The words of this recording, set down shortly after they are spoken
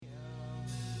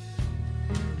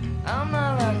I'm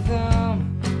not like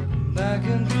them, back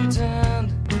and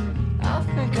pretend. I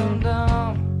think I'm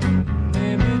dumb,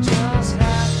 maybe just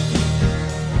happy.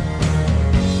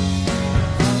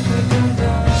 I think I'm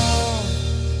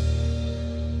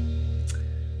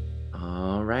dumb.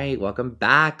 All right, welcome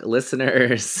back,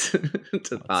 listeners,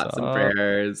 to Thoughts and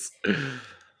Prayers.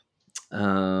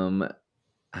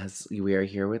 As we are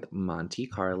here with Monty,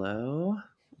 Carlo.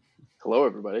 Hello,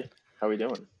 everybody. How are we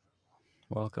doing?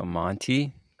 Welcome,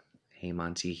 Monty. Hey,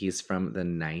 Monty. He's from the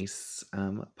Nice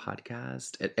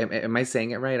podcast. Am I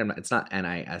saying it right? It's not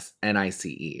Nice.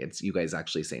 It's you guys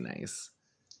actually say nice.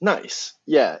 Nice.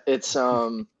 Yeah, it's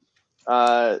the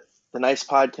Nice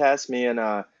podcast. Me and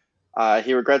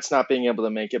he regrets not being able to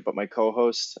make it, but my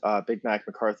co-host, Big Mac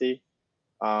McCarthy.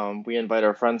 We invite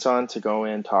our friends on to go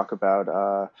and talk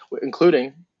about,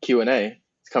 including Q&A.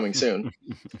 It's coming soon.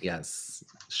 Yes,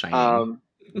 Shining.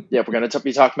 Yeah, we're gonna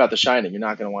be talking about The Shining. You're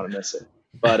not gonna want to miss it.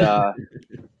 But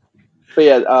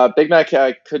yeah, Big Mac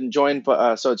couldn't join,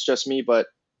 but so it's just me. But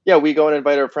yeah, we go and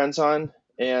invite our friends on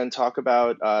and talk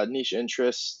about niche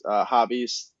interests,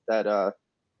 hobbies that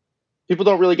people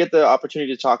don't really get the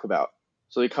opportunity to talk about.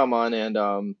 So we come on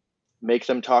and make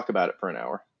them talk about it for an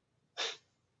hour.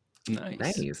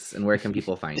 Nice. And where can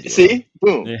people find you? See?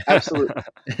 Boom. Yeah. Absolutely.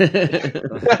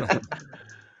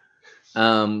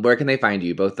 Where can they find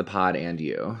you? Both the pod and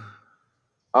you.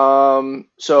 So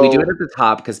we do it at the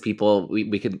top because people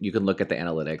you can look at the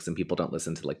analytics and people don't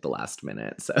listen to like the last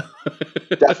minute. So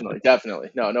definitely.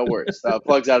 No worries.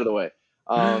 Plugs out of the way.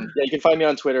 Yeah, you can find me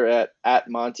on Twitter at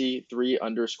Monty 3_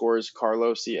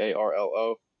 Carlo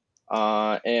Carlo.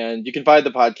 And you can find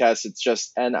the podcast. It's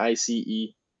just NICE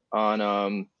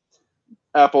on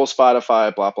Apple,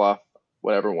 Spotify, blah blah,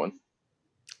 whatever one.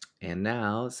 And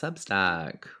now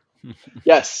Substack.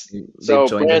 Yes. So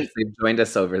they've joined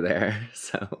us over there.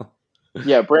 So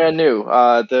yeah, brand new.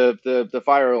 The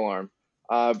fire alarm.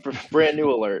 Brand new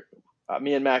alert.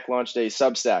 Me and Mac launched a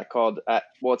Substack called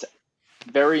it's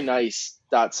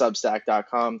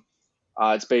verynice.substack.com.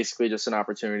 It's basically just an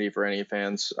opportunity for any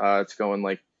fans to go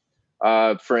and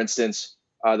for instance,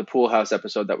 the Pool House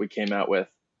episode that we came out with.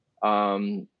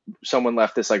 Someone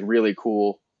left this really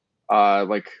cool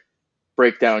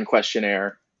breakdown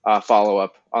questionnaire follow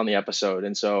up on the episode,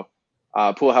 and so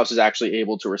Pool House is actually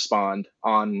able to respond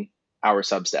on our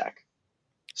Substack.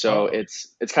 So it's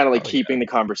kind of keeping the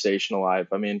conversation alive.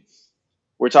 I mean,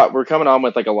 we're coming on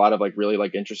with a lot of really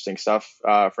interesting stuff.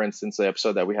 For instance, the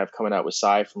episode that we have coming out with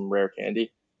Cy from Rare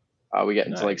Candy, we get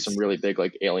into some really big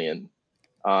alien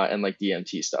and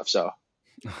DMT stuff. So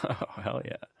hell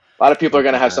yeah, a lot of people are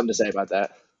gonna have something to say about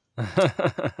that.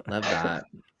 Love that.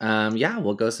 Yeah,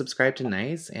 we'll go subscribe to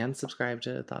Nice and subscribe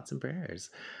to Thoughts and Prayers.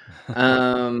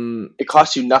 It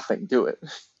costs you nothing. Do it.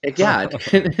 Yeah,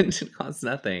 it costs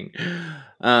nothing.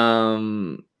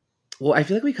 Well, I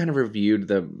feel like we kind of reviewed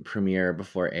the premiere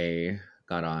before A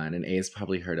got on, and A's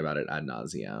probably heard about it ad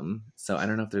nauseum. So I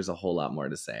don't know if there's a whole lot more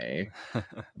to say.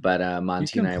 But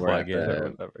Monty and I were at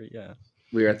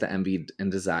we were at the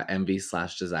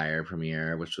MV/Desire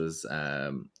premiere, which was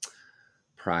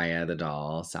Priya the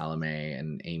doll, Salome,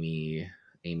 and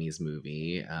Amy's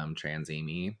movie, Trans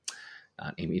Amy,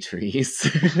 not Amy Therese.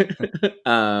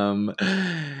 And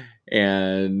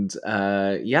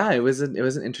yeah, it was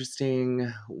an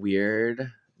interesting,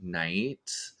 weird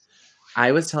night.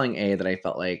 I was telling A that I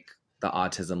felt like the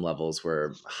autism levels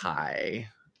were high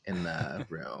in the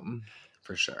room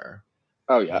for sure.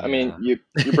 Oh yeah, I mean you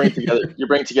bring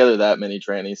together that many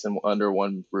trannies under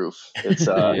one roof. It's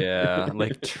yeah,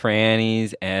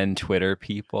 trannies and Twitter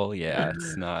people. Yeah,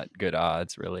 it's not good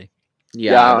odds, really.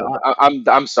 Yeah,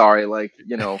 I'm sorry. You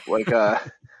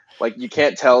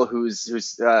can't tell who's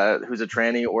a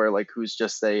tranny or who's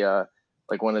just a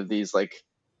one of these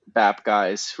BAP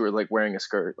guys who are wearing a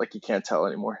skirt. You can't tell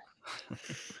anymore.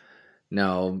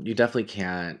 No, you definitely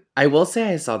can't. I will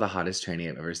say I saw the hottest tranny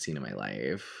I've ever seen in my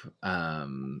life.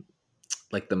 The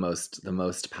most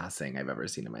passing I've ever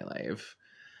seen in my life.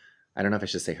 I don't know if I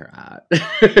should say her at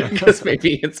because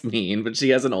maybe it's mean, but she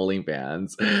has an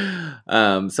OnlyFans.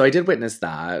 So I did witness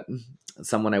that.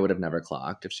 Someone I would have never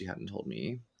clocked if she hadn't told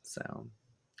me. So,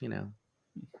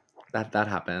 that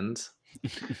happened.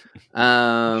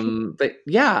 But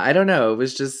yeah, I don't know. It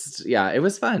was just, it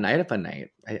was fun. I had a fun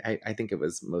night. I think it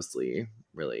was mostly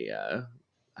really,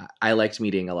 I liked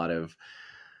meeting a lot of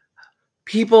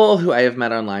people who I have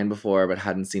met online before, but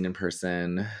hadn't seen in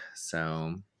person.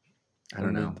 So I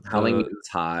don't know. Halloween is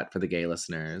hot for the gay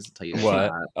listeners. I'll tell you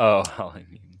what? Oh,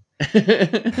 Halloween.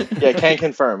 Yeah, can't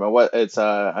confirm.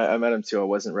 I met him too. I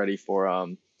wasn't ready for,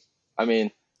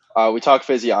 we talk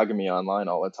physiognomy online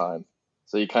all the time.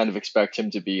 So you kind of expect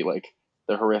him to be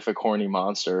the horrific horny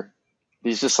monster.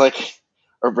 He's just like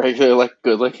a regular like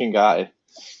good looking guy.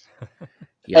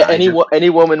 Yeah, Any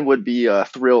woman would be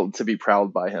thrilled to be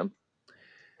proud by him.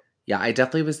 yeah, I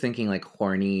definitely was thinking like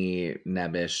horny,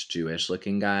 nebbish, Jewish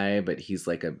looking guy, but he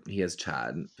has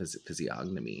Chad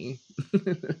physiognomy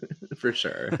for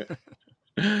sure.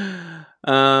 Do you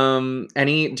have And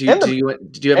any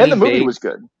the movie big... was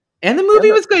good. And the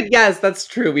movie was good. Yes, that's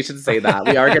true. We should say that.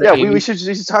 We are gonna. Yeah, Amy, we should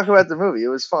talk about the movie. It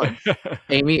was fun.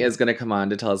 Amy is gonna come on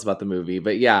to tell us about the movie,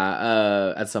 but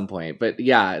yeah, at some point. But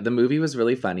yeah, the movie was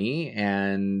really funny,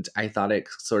 and I thought it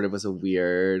sort of was a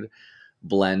weird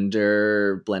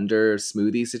blender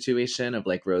smoothie situation of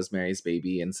like Rosemary's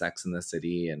Baby and Sex in the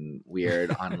City and weird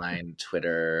online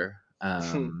Twitter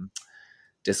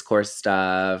discourse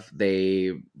stuff.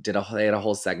 They had a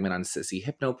whole segment on sissy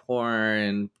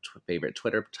hypnoporn, favorite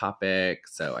Twitter topic.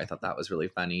 So I thought that was really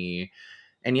funny.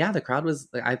 And yeah, the crowd was,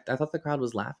 I thought the crowd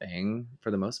was laughing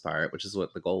for the most part, which is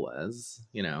what the goal was,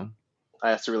 you know. I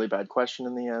asked a really bad question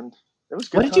in the end. It was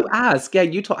good. What did you ask? Yeah,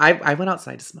 you told. I went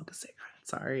outside to smoke a cigarette.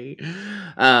 Sorry.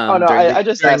 Oh no, I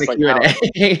just asked like I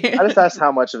just asked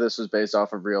how much of this was based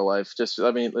off of real life.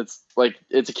 I mean,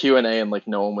 it's a Q&A and like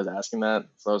no one was asking that,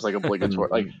 so it was like obligatory.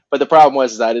 Like, but the problem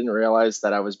was I didn't realize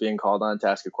that I was being called on to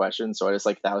ask a question, so I just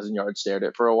like 1,000-yard stared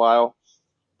it for a while.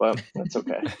 But that's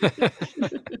okay.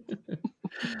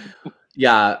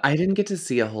 Yeah, I didn't get to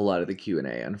see a whole lot of the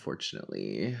Q&A,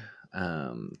 unfortunately,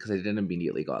 because I didn't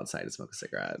immediately go outside to smoke a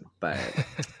cigarette. But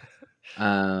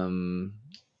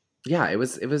yeah, it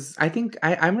was. I think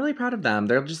I'm really proud of them.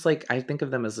 They're just like, I think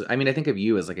of them as, I mean, I think of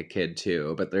you as like a kid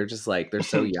too, but they're just like, they're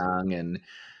so young and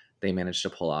they managed to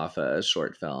pull off a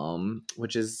short film,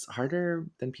 which is harder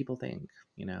than people think,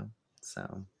 you know?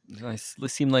 So it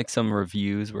seemed like some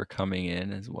reviews were coming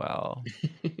in as well.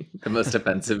 The most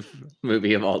offensive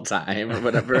movie of all time or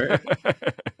whatever.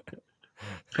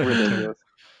 Ridiculous.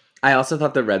 I also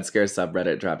thought the Red Scare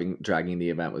subreddit dragging the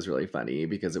event was really funny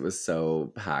because it was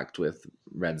so packed with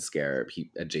Red Scare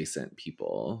adjacent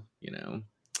people, you know.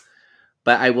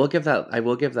 But I will give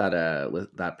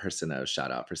that person a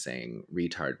shout out for saying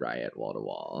 "retard riot wall to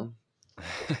wall."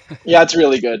 Yeah, it's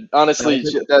really good. Honestly,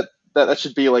 that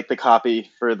should be like the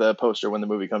copy for the poster when the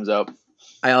movie comes out.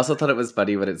 I also thought it was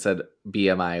funny when it said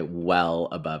BMI well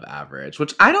above average,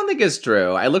 which I don't think is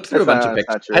true. I looked through a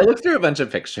bunch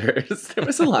of pictures. There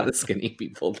was a lot of skinny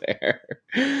people there.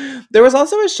 There was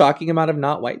also a shocking amount of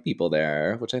not white people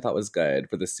there, which I thought was good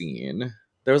for the scene.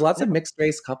 There was lots of mixed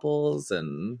race couples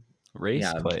and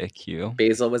race play. Q.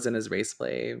 Basil was in his race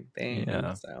play thing.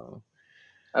 Yeah. So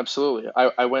absolutely.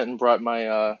 I went and brought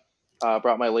my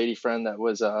lady friend that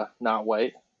was not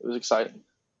white. It was exciting.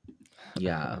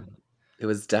 Yeah. It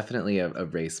was definitely a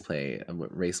race play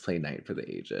night for the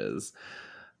ages.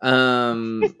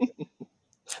 The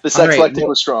sex lectic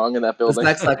was strong in that building. The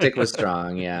sex lectic was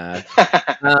strong, yeah.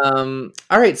 All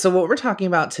right, so what we're talking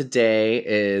about today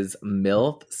is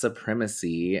MILF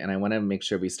supremacy, and I want to make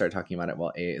sure we start talking about it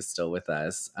while A is still with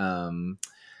us. The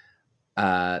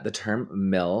term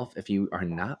MILF, if you are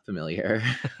not familiar,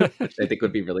 which I think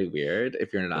would be really weird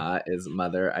if you're not, is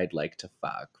mother I'd like to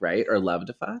fuck, right? Or love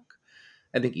to fuck.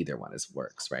 I think either one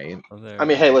works, right? I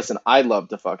mean, hey, listen, I love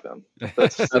to fuck them.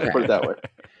 Let's put it that way.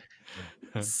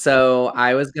 So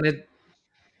I was gonna.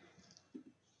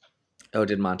 Oh,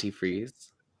 did Monty freeze?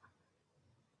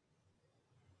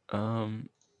 I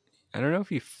don't know if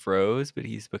he froze, but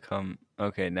he's become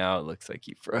okay. Now it looks like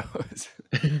he froze.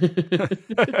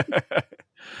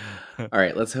 All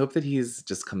right, let's hope that he's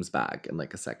just comes back in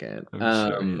like a second. I'm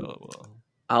sure he will.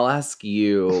 I'll ask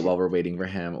you while we're waiting for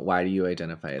him. Why do you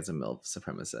identify as a MILF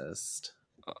supremacist?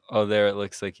 Oh, there it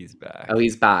looks like he's back. Oh,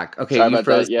 he's back. Okay, sorry you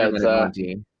froze. Yeah,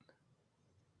 Monty.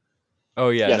 Oh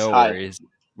yeah, yes, no hi. worries.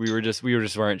 We were just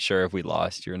weren't sure if we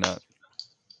lost you or not.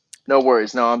 No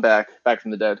worries. No, I'm back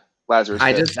from the dead. Lazarus.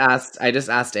 I just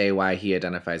asked A why he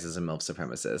identifies as a MILF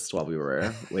supremacist while we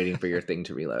were waiting for your thing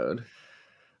to reload.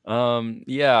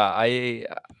 Yeah,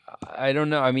 I don't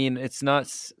know. I mean, it's not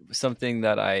something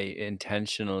that I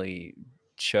intentionally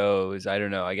chose. I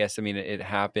don't know. I guess, I mean, it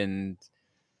happened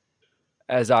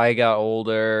as I got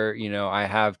older. You know, I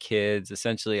have kids.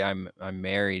 Essentially, I'm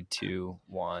married to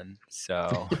one.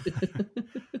 So,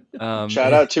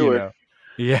 shout out to her. Know.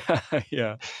 Yeah.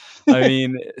 I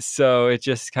mean, so it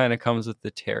just kind of comes with the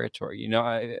territory, you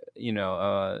know.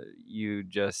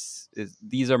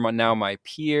 These are now my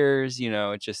peers, you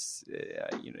know. It just,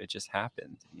 it just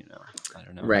happened, you know. I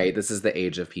don't know. Right. This is the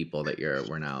age of people that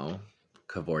we're now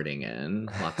cavorting in.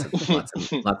 Lots of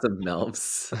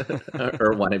MILFs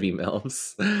or wannabe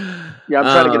MILFs. Yeah, I'm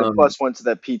trying to get a +1 to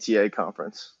that PTA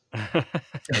conference.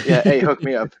 Yeah, hey, hook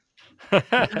me up.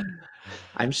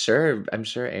 I'm sure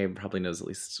Abe probably knows at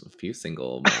least a few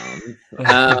single moms.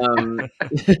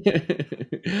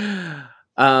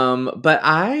 But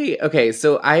I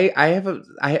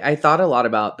thought a lot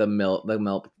about the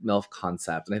MILF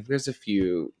concept, and I think there's a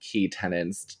few key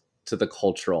tenets to the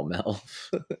cultural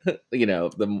MILF. You know,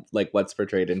 the like what's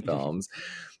portrayed in films.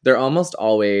 They're almost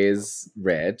always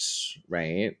rich,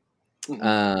 right?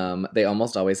 They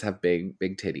almost always have big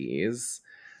titties.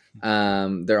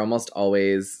 They're almost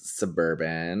always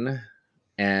suburban,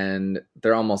 and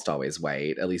they're almost always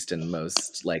white, at least in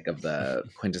most like of the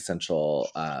quintessential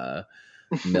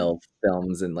MILF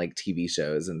films and like TV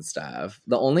shows and stuff.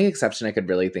 The only exception I could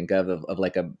really think of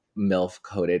like a MILF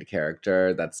coded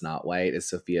character that's not white is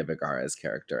Sofia Vergara's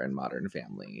character in Modern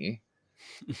Family.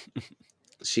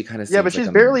 She kind of but she's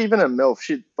barely even a MILF.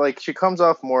 She comes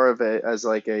off more of as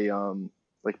like a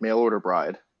like mail order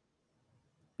bride.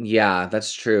 Yeah,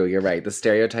 that's true. You're right. The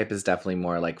stereotype is definitely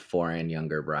more like foreign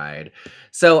younger bride.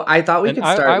 So I thought we could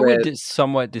start I with... would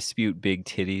somewhat dispute big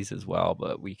titties as well,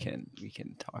 but we can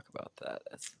talk about that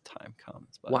as time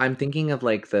comes. But... Well, I'm thinking of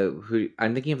like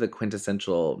the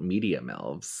quintessential media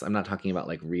MILFs. I'm not talking about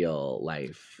like real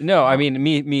life. No, I mean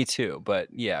me too. But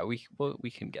yeah, we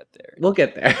can get there. We'll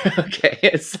get there. Okay.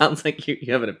 It sounds like you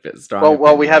have a bit strong.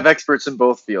 Well, we have experts in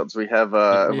both fields. We have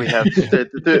through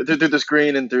the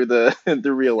screen and through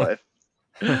real life.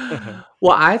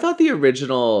 Well, I thought the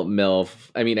original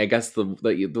MILF, I mean, I guess the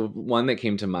one that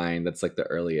came to mind that's like the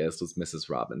earliest was Mrs.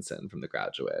 Robinson from The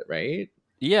Graduate, right?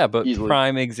 Yeah, but easily.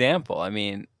 Prime example. I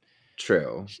mean,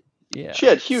 true. Yeah, she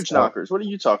had huge knockers. What are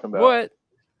you talking about? What?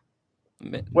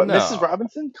 No. Mrs.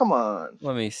 Robinson? Come on.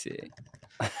 Let me see.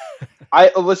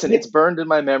 Listen. It's burned in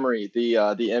my memory.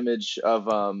 The image of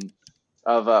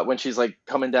when she's like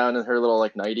coming down in her little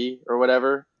like nightie or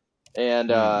whatever.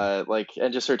 And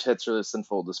and just her tits are just in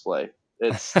full display.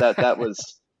 It's that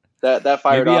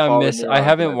fired Maybe off. I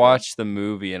haven't watched the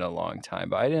movie in a long time,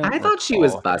 but I thought she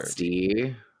was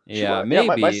busty. Yeah,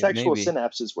 maybe my sexual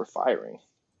synapses were firing.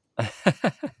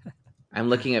 I'm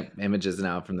looking at images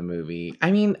now from the movie.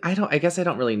 I mean, I guess I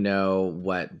don't really know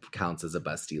what counts as a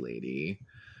busty lady.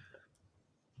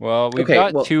 Well, we've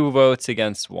got 2 votes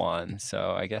against 1,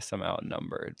 so I guess I'm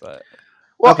outnumbered, but.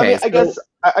 Well, okay,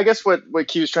 I guess what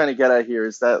Q's trying to get at here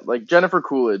is that like Jennifer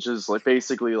Coolidge is like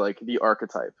basically like the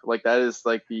archetype. Like that is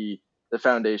like the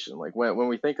foundation. Like when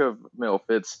we think of MILF,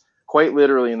 it's quite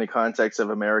literally in the context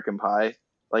of American Pie.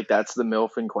 Like that's the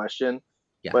MILF in question.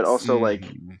 Yes. But also like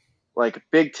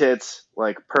big tits,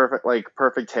 like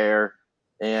perfect hair,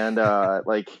 and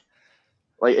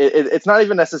it's not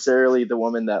even necessarily the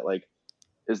woman that like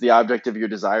is the object of your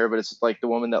desire, but it's like the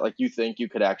woman that like you think you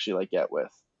could actually like get with.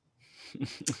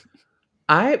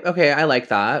 I like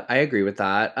that. I agree with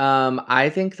that. I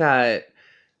think that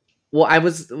what I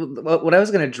was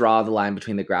going to draw the line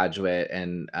between The Graduate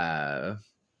and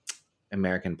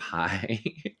American Pie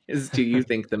is, do you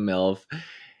think the MILF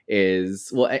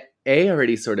is, well, A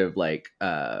already sort of like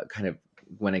kind of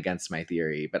went against my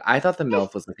theory, but I thought the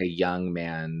MILF was like a young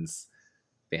man's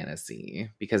fantasy,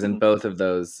 because in both of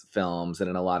those films and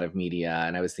in a lot of media,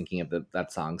 and I was thinking of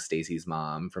that song Stacy's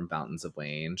Mom from Fountains of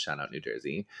Wayne, shout out New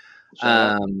Jersey.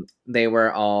 They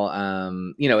were all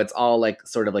it's all like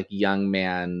sort of like young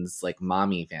man's like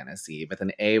mommy fantasy, but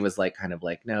then A was like kind of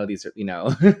like, no, these are,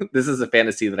 this is a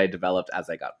fantasy that I developed as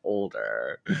I got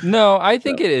older. No, I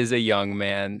think it is a young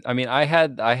man. I mean, I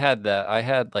had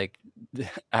like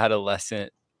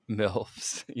adolescent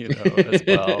MILFs, as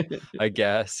well, I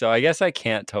guess. So I guess I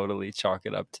can't totally chalk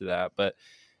it up to that, but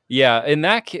yeah, in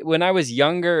that when I was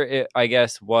younger, it I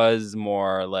guess was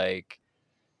more like,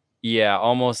 yeah,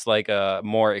 almost like a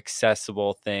more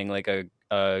accessible thing, like a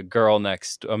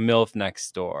MILF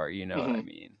next door. You know what I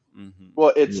mean? Mm-hmm.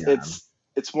 Well,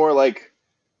 it's more like,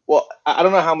 well, I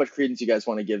don't know how much credence you guys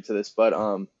want to give to this, but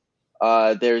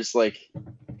there's like,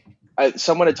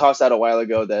 someone had tossed out a while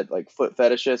ago that like foot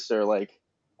fetishists are like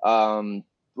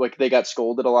they got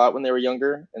scolded a lot when they were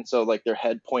younger, and so like their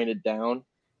head pointed down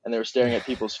and they were staring at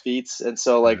people's feet, and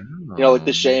so like like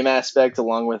the shame aspect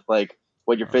along with like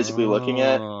what you're physically looking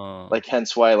at, like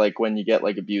hence why like when you get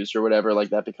like abused or whatever, like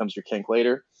that becomes your kink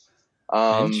later.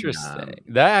 Interesting.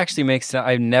 That actually makes sense.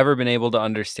 I've never been able to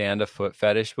understand a foot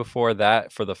fetish before.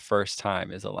 That for the first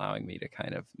time is allowing me to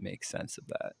kind of make sense of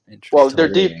that. Interesting. Well,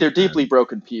 they're deeply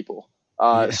broken people.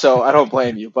 So I don't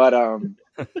blame you, but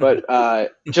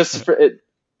just for it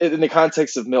in the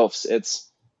context of MILFs,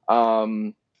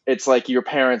 it's like your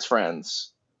parents'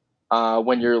 friends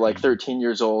when you're like 13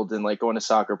 years old and like going to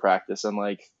soccer practice and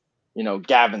like,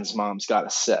 Gavin's mom's got a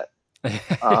set.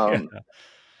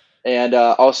 And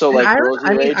also like girls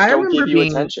your age don't give you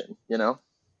attention,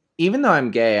 even though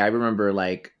I'm gay, I remember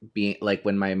like being like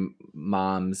when my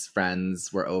mom's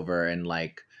friends were over, and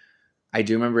like I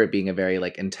do remember it being a very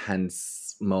like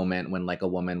intense moment when like a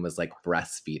woman was like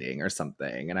breastfeeding or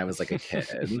something, and I was like a kid,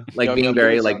 like Yum being yum, give me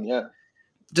very like some. Yeah.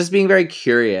 just being very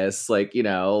curious, like, you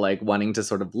know, like wanting to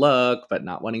sort of look but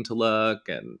not wanting to look,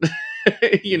 and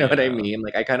you know what I Yeah. mean?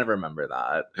 Like I kind of remember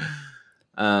that.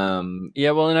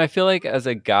 Yeah, well, and I feel like as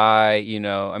a guy, you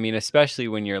know, I mean, especially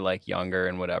when you're like younger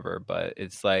and whatever, but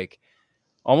it's like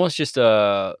almost just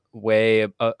a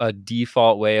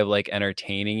default way of like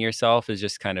entertaining yourself is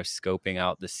just kind of scoping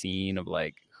out the scene of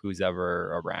like who's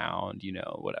ever around, you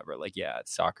know, whatever, like, yeah,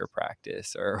 it's soccer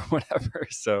practice or whatever.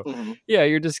 So Mm-hmm. yeah,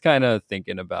 you're just kind of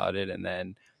thinking about it, and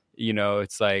then, you know,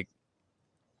 it's like,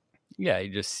 yeah,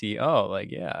 you just see, oh,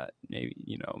 like, yeah, maybe,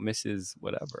 you know, Mrs.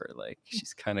 whatever, like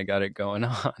she's kind of got it going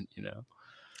on, you know.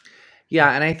 Yeah,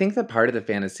 and I think that part of the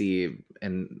fantasy,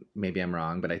 and maybe I'm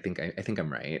wrong, but I think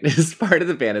I'm right, is part of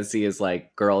the fantasy is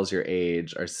like girls your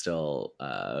age are still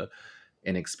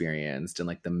inexperienced, and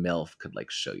like the MILF could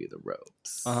like show you the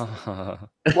ropes. Well,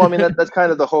 I mean that's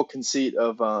kind of the whole conceit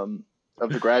of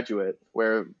The Graduate,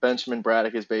 where Benjamin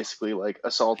Braddock is basically like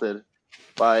assaulted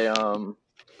by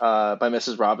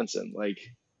Mrs. Robinson. Like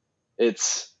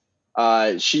it's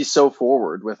she's so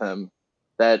forward with him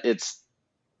that it's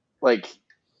like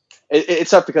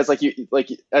it's tough because like you like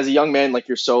as a young man, like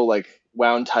you're so like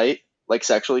wound tight, like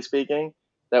sexually speaking,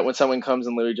 that when someone comes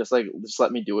and literally just like just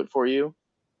let me do it for you,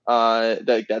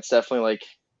 that's definitely like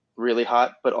really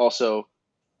hot. But also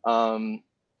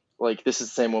like this is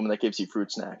the same woman that gives you fruit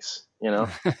snacks, you know.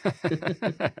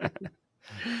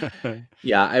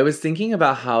 Yeah, I was thinking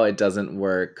about how it doesn't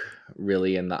work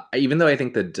really in the, even though I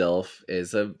think the DILF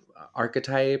is a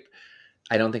archetype,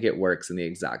 I don't think it works in the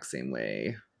exact same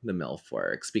way the MILF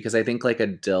works, because I think like a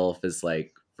DILF is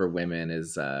like for women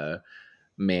is a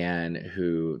man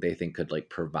who they think could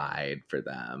like provide for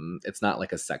them. It's not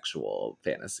like a sexual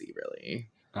fantasy really.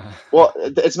 Well,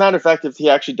 as a matter of fact, if he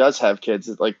actually does have kids,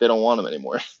 it's like they don't want him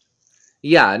anymore.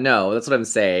 Yeah, no, that's what I'm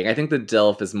saying. I think the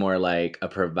DILF is more like a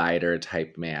provider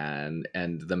type man,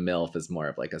 and the MILF is more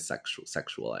of like a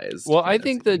sexualized Well, I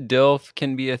think the fantasy. DILF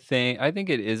can be a thing. I think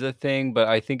it is a thing, but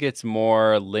I think it's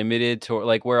more limited to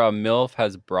like where a MILF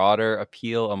has broader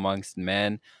appeal amongst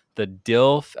men. The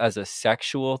DILF as a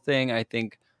sexual thing, I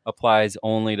think applies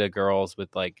only to girls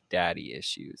with like daddy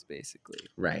issues, basically.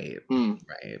 Right, Hmm.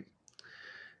 right.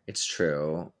 It's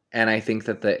true. And I think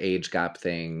that the age gap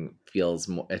thing feels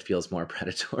more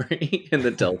predatory in the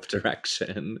DILF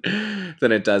direction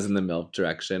than it does in the MILF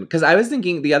direction. Because I was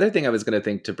thinking the other thing I was going to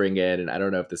think to bring in, and I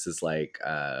don't know if this is like,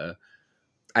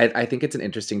 I think it's an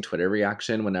interesting Twitter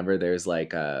reaction whenever there's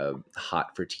like a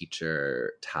hot for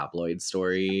teacher tabloid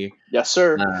story. Yes,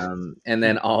 sir. And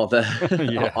then all the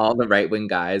Yeah. all the right wing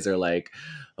guys are like,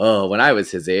 oh, when I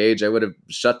was his age, I would have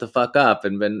shut the fuck up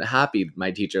and been happy my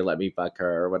teacher let me fuck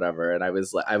her or whatever. And I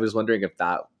was wondering if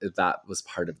that was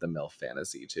part of the MILF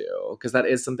fantasy too, because that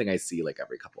is something I see like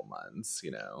every couple months,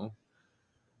 you know.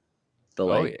 The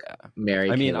like yeah.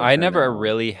 Mary. I mean, Kay I never Letourneau.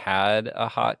 really had a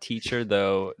hot teacher,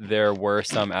 though there were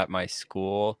some at my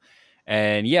school.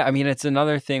 And yeah, I mean, it's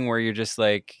another thing where you're just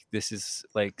like, this is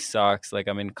like sucks. Like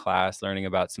I'm in class learning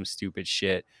about some stupid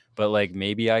shit, but like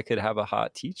maybe I could have a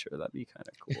hot teacher. That'd be kind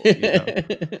of cool,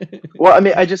 you know? Well, I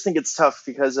mean, I just think it's tough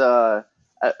because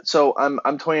so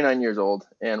I'm 29 years old,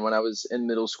 and when I was in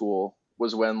middle school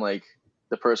was when like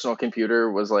the personal computer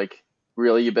was like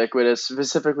really ubiquitous,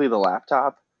 specifically the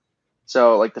laptop.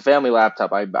 So like the family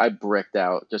laptop, I bricked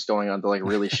out just going onto like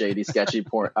really shady, sketchy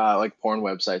porn like porn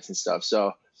websites and stuff.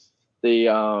 So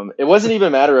the it wasn't even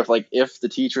a matter of like if the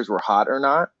teachers were hot or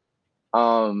not.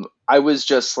 I was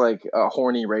just like a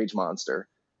horny rage monster.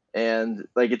 And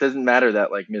like it doesn't matter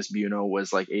that like Miss Buno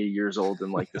was like 80 years old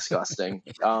and like disgusting.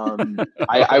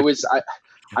 I was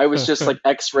just like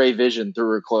X-ray vision through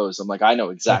her clothes. I'm like, I know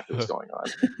exactly what's going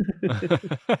on.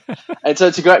 And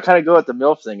so to kind of go at the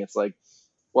MILF thing, it's like,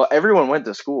 well, everyone went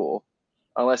to school,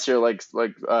 unless you're like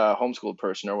homeschooled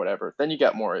person or whatever. Then you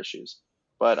got more issues.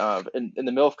 But in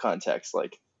the MILF context,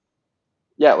 like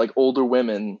yeah, like older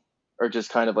women are just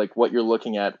kind of like what you're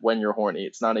looking at when you're horny.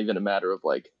 It's not even a matter of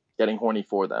like getting horny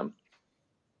for them.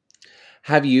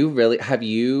 Have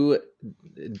you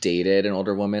dated an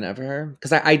older woman ever?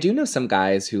 Because I do know some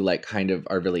guys who like kind of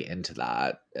are really into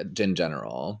that in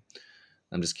general.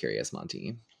 I'm just curious,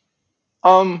 Monty.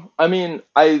 I mean,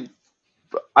 I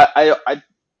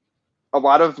a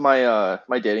lot of my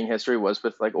my dating history was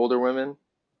with like older women.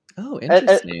 Oh,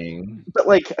 interesting. But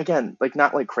like again, like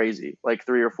not like crazy, like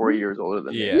 3 or 4 years older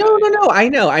than me. Yeah. No. I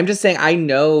know. I'm just saying. I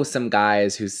know some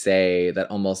guys who say that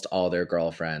almost all their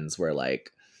girlfriends were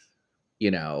like, you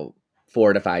know,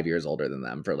 4 to 5 years older than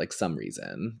them for like some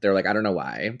reason. They're like, I don't know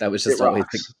why. That was It just always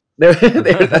rocks. they're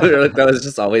like, that was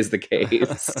just always the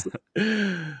case.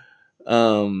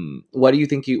 What do you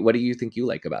think you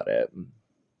like about it?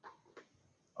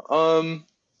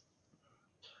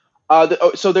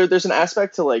 So there's an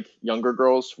aspect to like younger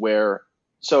girls where,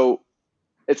 so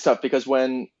it's tough because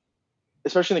when,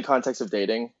 especially in the context of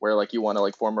dating, where like you want to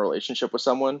like form a relationship with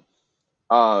someone,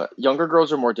 younger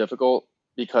girls are more difficult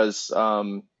because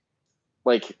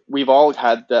like we've all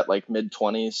had that like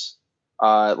mid-20s,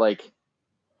 like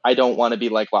I don't want to be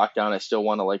like locked down. I still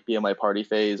want to like be in my party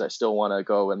phase. I still want to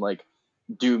go and like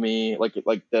do me,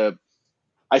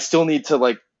 I still need to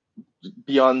like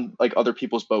be on like other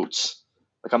people's boats.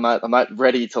 Like I'm not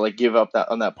ready to like give up that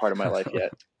on that part of my life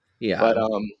yet. Yeah. But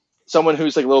someone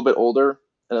who's like a little bit older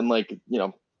and like,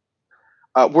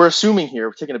 we're assuming here,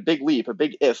 we're taking a big leap, a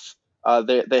big if,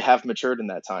 they have matured in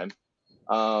that time.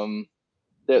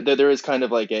 There is kind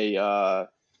of like a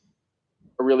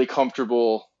really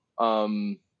comfortable,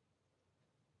 I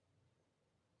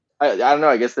don't know,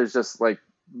 I guess there's just like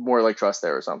more like trust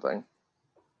there or something.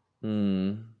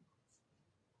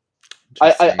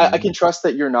 I can trust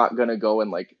that you're not gonna go and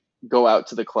like go out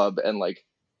to the club and like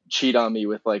cheat on me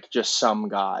with like just some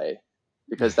guy,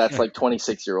 because that's like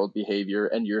 26-year-old behavior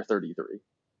and you're 33.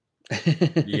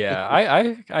 Yeah,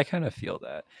 I kind of feel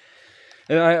that.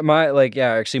 And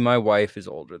actually my wife is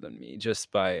older than me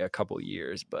just by a couple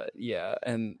years, but yeah,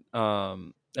 and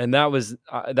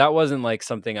that wasn't like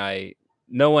something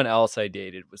no one else I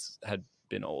dated had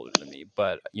been older than me,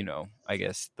 but I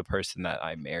guess the person that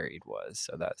I married was,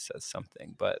 so that says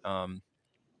something. But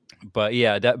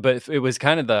yeah, but it was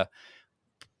kind of the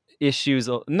issues,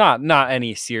 not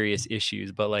any serious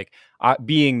issues, but like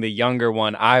being the younger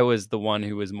one, I was the one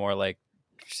who was more like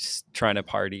just trying to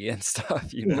party and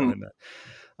stuff, Mm-hmm.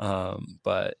 and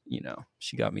but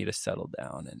she got me to settle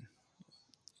down and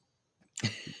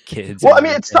kids. Well, and I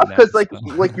mean, it's everything tough because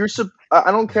now, like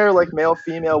I don't care, like male,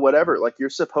 female, whatever. Like you're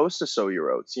supposed to sow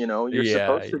your oats. You're yeah,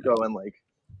 supposed to go and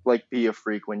like be a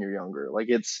freak when you're younger. Like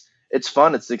it's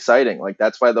fun, it's exciting. Like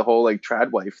that's why the whole like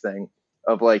trad wife thing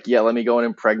of like, yeah, let me go and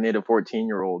impregnate a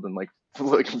 14-year-old and like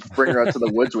bring her out to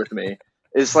the woods with me.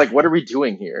 It's like, what are we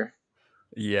doing here?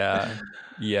 yeah,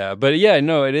 but yeah,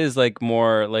 no, it is like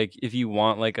more like if you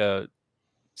want like a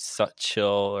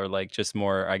chill or like just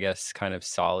more, I guess, kind of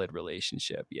solid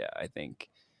relationship. Yeah, I think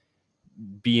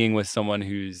being with someone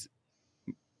who's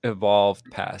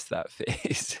evolved past that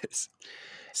phase is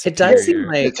It does seem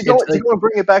superior. like To go and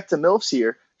bring it back to MILFs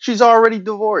here, she's already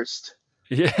divorced.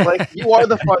 Yeah, Like you are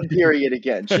the fun period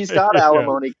again. She's got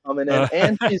alimony coming in,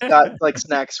 and she's got like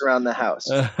snacks around the house.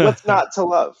 What's not to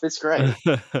love? It's great.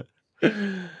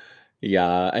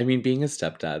 Yeah, I mean, being a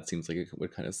stepdad seems like it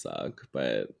would kind of suck,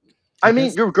 but I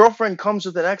mean, your girlfriend comes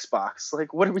with an Xbox.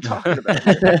 Like, what are we talking about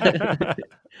here?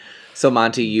 So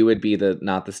Monty, you would be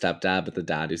not the stepdad, but the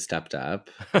dad who stepped up.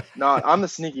 No, I'm the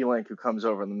sneaky link who comes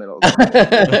over in the middle of the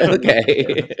night.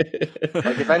 Okay.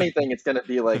 Like, if anything, it's gonna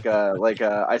be like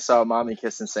I saw mommy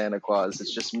kissing Santa Claus.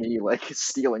 It's just me like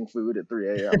stealing food at 3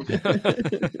 a.m.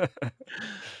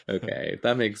 Okay,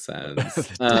 that makes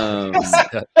sense.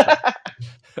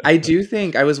 I do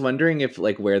think I was wondering if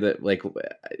like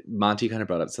Monty kind of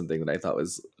brought up something that I thought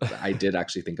I did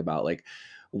actually think about, like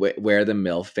where the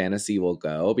MILF fantasy will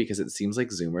go, because it seems like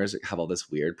Zoomers have all this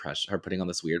weird pressure, are putting on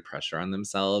this weird pressure on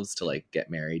themselves to like get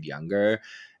married younger.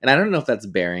 And I don't know if that's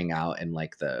bearing out in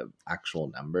like the actual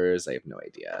numbers. I have no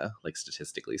idea, like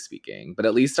statistically speaking, but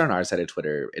at least on our side of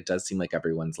Twitter, it does seem like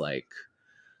everyone's like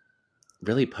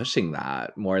really pushing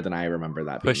that more than I remember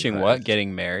that. Pushing being what?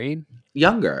 Getting married?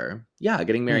 Younger. Yeah,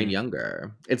 getting married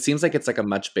younger. It seems like it's like a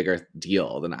much bigger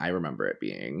deal than I remember it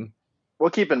being. Well,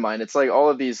 keep in mind, it's like all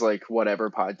of these like whatever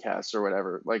podcasts or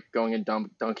whatever, like going and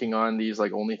dunking on these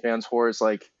like OnlyFans whores.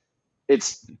 Like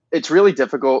it's really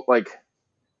difficult. Like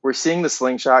we're seeing the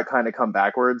slingshot kind of come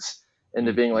backwards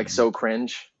into being like so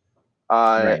cringe.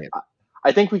 Right.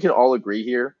 I think we can all agree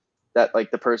here that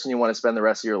like the person you want to spend the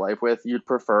rest of your life with, you'd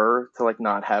prefer to like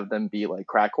not have them be like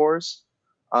crack whores.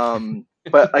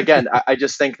 But again, I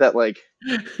just think that like,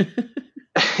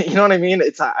 you know what I mean?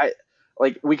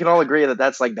 Like we can all agree that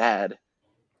that's like bad,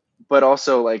 but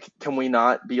also like, can we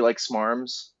not be like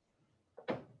smarms?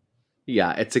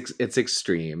 Yeah, it's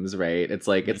extremes, right? It's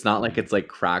like it's not like it's like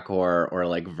crack whore or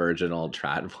like virginal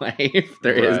trad wife.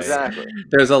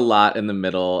 There's a lot in the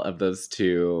middle of those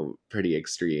two pretty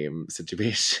extreme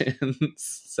situations.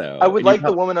 So I would like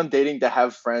the woman I'm dating to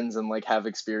have friends and like have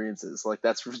experiences. Like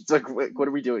that's like, what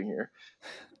are we doing here?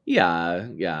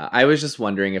 Yeah. I was just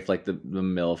wondering if like the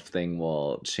MILF thing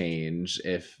will change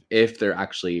if they're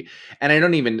actually, and I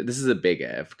don't even, this is a big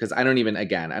if, because I don't even,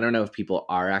 again, I don't know if people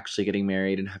are actually getting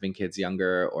married and having kids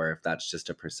younger, or if that's just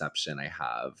a perception I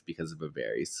have because of a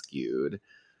very skewed,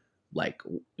 like,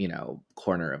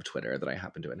 corner of Twitter that I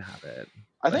happen to inhabit.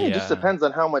 I think it just Yeah. depends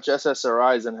on how much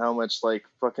SSRIs and how much like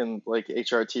fucking like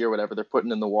HRT or whatever they're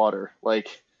putting in the water.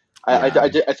 Like, I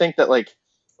think that like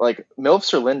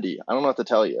MILFs are Lindy. I don't know what to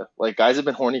tell you. Like, guys have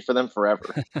been horny for them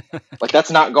forever. Like,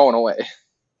 that's not going away.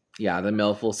 Yeah, the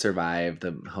MILF will survive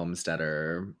the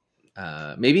homesteader.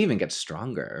 Maybe even get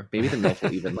stronger. Maybe the MILF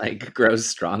will even like grow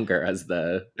stronger as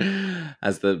the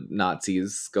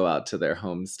Nazis go out to their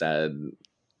homestead.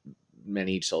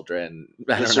 Many children.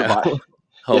 I don't know.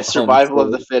 Yeah, survival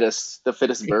of the fittest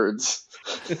birds.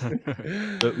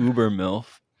 The Uber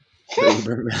MILF.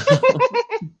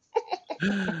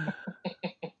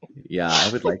 Yeah, I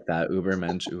would like that.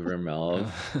 Ubermensch, Ubermilf.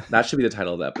 That should be the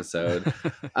title of the episode.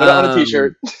 Put it on a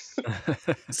t-shirt.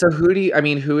 So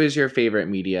who is your favorite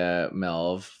media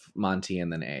MILF? Monty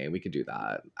and then A. We could do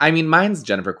that. I mean, mine's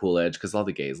Jennifer Coolidge because all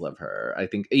the gays love her. I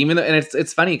think even though, and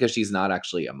it's funny because she's not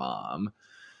actually a mom.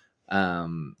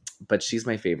 But she's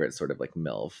my favorite sort of like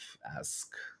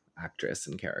MILF-esque actress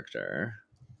and character.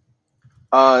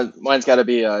 Mine's got to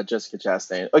be Jessica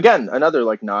Chastain. Again, another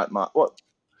like not mom. Well,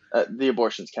 the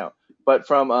abortions count, but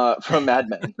from Mad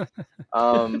Men.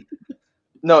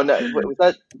 No,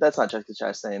 that's not Jessica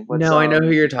Chastain. No, I know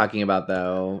who you're talking about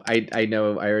though. I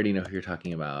already know who you're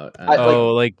talking about.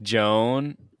 Like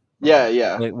Joan.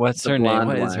 Yeah. Like, what's her name?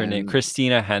 What is her name?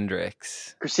 Christina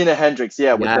Hendricks.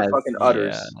 Yeah, with the fucking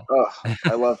udders. Yeah. Oh,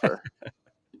 I love her.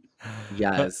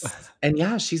 Yes. And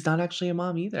yeah, she's not actually a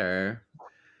mom either.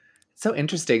 So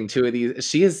interesting. Two of these.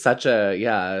 She is such a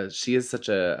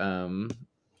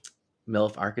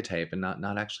MILF archetype and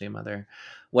not actually a mother.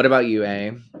 What about you,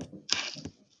 A?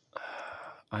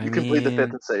 You can plead the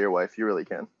fifth and say your wife. You really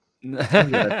can. Yeah,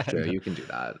 that's true. You can do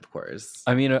that, of course.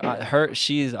 I mean,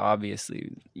 she's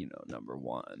obviously number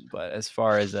one, but as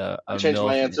far as I changed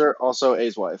my answer. Also,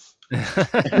 A's wife.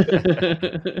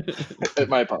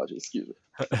 My apologies. Excuse me.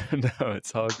 No,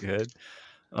 it's all good.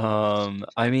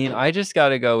 I mean, I just got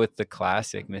to go with the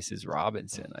classic Mrs.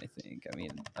 Robinson. I think. I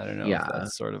mean, I don't know if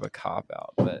that's sort of a cop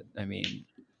out, but I mean.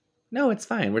 No, it's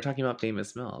fine. We're talking about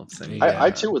famous MILFs. I mean,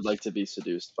 I too would like to be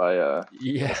seduced by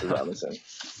Mrs. Robinson.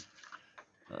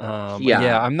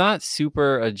 Yeah, I'm not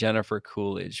super a Jennifer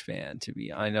Coolidge fan.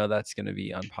 I know that's going to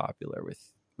be unpopular with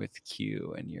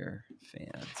Q and your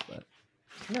fans, but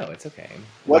no, it's okay.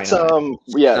 What's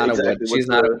exactly.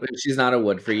 She's not a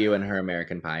wood for you in her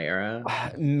American Pie era.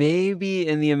 Maybe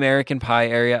in the American Pie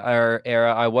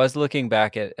era. I was looking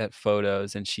back at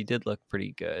photos and she did look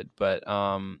pretty good, but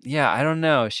I don't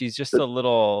know. She's just a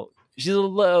little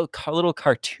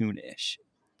cartoonish.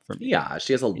 Yeah,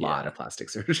 she has a lot of plastic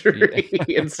surgery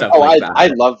and stuff that. I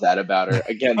love that about her.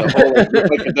 Again, the whole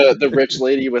like the rich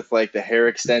lady with like the hair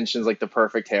extensions, like the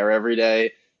perfect hair every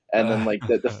day, and then like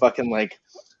the fucking like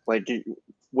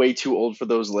way too old for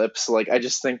those lips. Like, I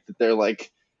just think that they're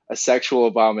like a sexual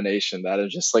abomination that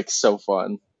is just like so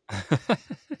fun.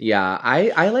 Yeah,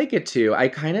 I like it too. I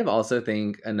kind of also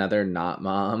think another not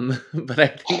mom,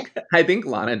 but I think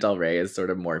Lana Del Rey is sort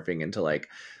of morphing into like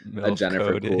a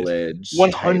Jennifer Coolidge.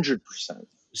 100%.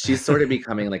 She's sort of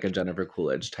becoming like a Jennifer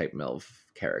Coolidge type MILF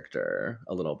character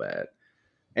a little bit.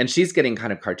 And she's getting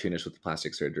kind of cartoonish with the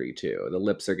plastic surgery too. The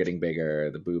lips are getting bigger,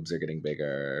 the boobs are getting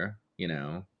bigger,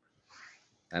 I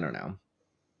don't know.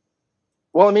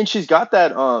 Well, I mean, she's got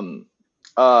that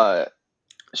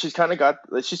she's kind of got.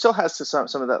 She still has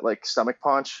some of that like stomach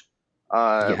punch,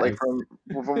 like from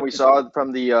we saw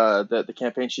from the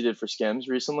campaign she did for Skims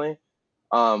recently,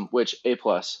 which A+.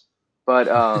 But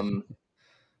I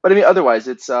mean, otherwise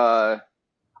it's I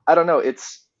don't know.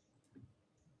 It's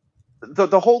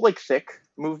the whole like thick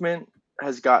movement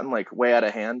has gotten like way out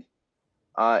of hand.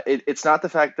 It's not the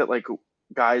fact that like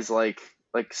guys like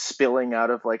spilling out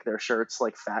of like their shirts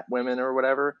like fat women or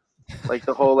whatever. Like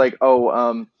the whole like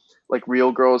like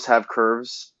real girls have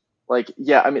curves. Like,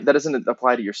 yeah, I mean, that doesn't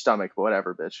apply to your stomach, but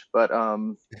whatever, bitch. But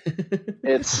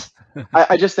it's,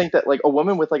 I just think that like a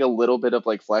woman with like a little bit of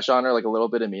like flesh on her, like a little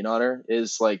bit of meat on her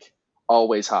is like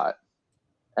always hot.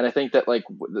 And I think that like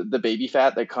the baby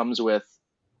fat that comes with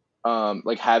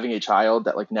like having a child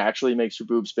that like naturally makes your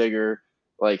boobs bigger,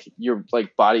 like your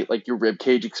like body, like your rib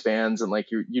cage expands and like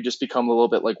you just become a little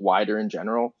bit like wider in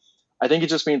general. I think it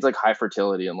just means like high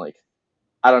fertility and like,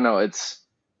 I don't know, it's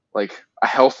like a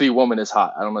healthy woman is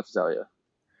hot. I don't know what to tell you.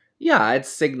 Yeah, it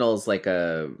signals like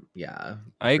I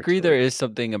agree. There is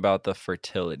something about the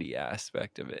fertility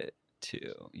aspect of it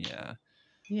too. Yeah.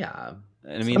 Yeah.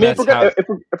 And I I mean, mean, if that's we're how. gonna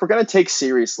if we're gonna take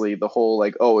seriously the whole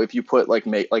like, oh, if you put like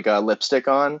like a lipstick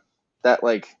on, that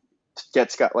like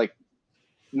got like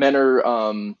men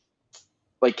are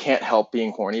like can't help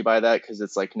being horny by that because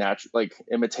it's like natural, like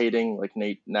imitating like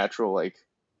natural like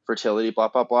fertility, blah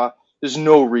blah blah. There's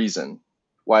no reason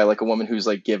why like a woman who's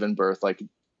like given birth like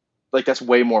that's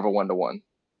way more of a 1-to-1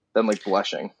 than like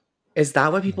blushing. Is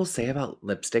that what people say about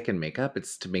lipstick and makeup?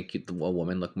 It's to make a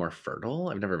woman look more fertile?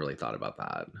 I've never really thought about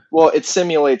that. Well, it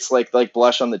simulates like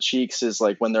blush on the cheeks is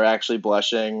like when they're actually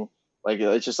blushing. Like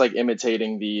it's just like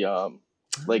imitating the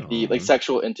the like Oh.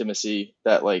 sexual intimacy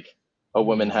that like a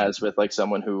woman Hmm. has with like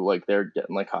someone who like they're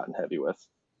getting like hot and heavy with.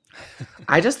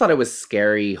 I just thought it was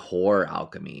scary whore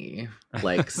alchemy.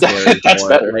 Like scary That's whore.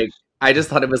 better. Like I just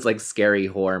thought it was like scary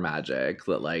whore magic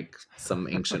that like some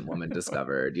ancient woman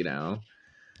discovered, you know?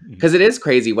 Because it is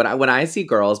crazy. When I see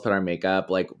girls put on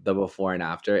makeup, like the before and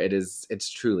after, it's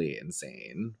truly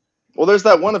insane. Well, there's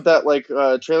that one of that like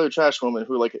trailer trash woman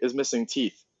who like is missing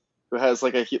teeth, who has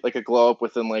like a glow up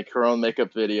within like her own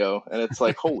makeup video, and it's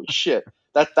like holy shit,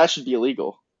 that should be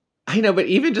illegal. I know, but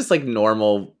even just like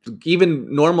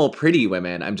even normal pretty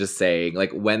women, I'm just saying,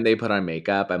 like when they put on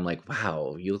makeup, I'm like,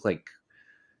 wow, you look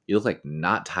like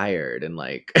not tired, and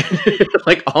like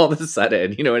like all of a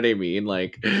sudden, you know what I mean?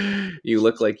 Like you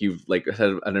look like you've like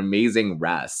had an amazing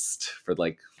rest for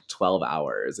like 12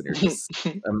 hours and you're just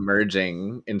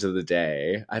emerging into the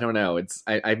day. I don't know.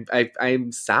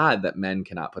 I'm sad that men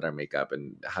cannot put on makeup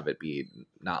and have it be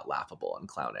not laughable and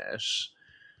clownish.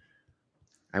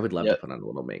 I would love to put on a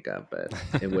little makeup, but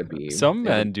it would be Some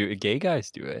men do it. Gay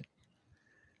guys do it.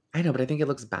 I know, but I think it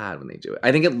looks bad when they do it.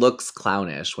 I think it looks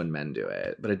clownish when men do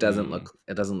it, but it doesn't look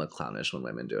clownish when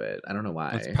women do it. I don't know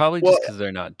why. It's probably just because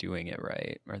they're not doing it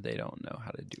right, or they don't know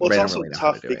how to do it. Well, it's Right, I also don't really know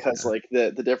how to tough do it, because yeah. like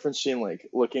the difference between like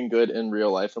looking good in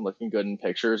real life and looking good in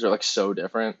pictures are like so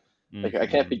different. Like I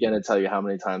can't begin to tell you how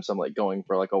many times I'm like going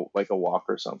for like a walk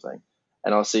or something,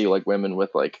 and I'll see like women with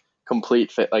like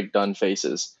complete fit like done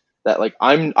faces that like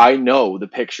I know the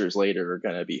pictures later are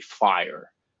gonna be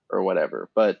fire or whatever,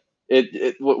 but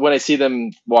when I see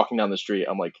them walking down the street,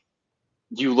 I'm like,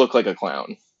 you look like a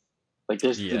clown. Like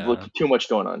there's too much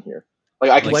going on here. Like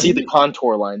I can What see do the you-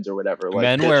 contour lines or whatever. Like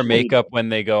Men wear makeup when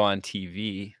they go on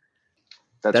TV.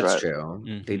 That's right.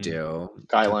 true. They do.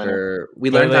 Guy Tucker, liner. we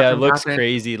learned that it from looks Catherine.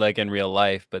 crazy like in real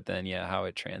life, but then how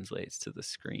it translates to the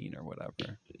screen or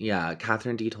whatever. Yeah,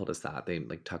 Catherine D told us that they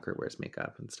like Tucker wears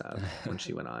makeup and stuff when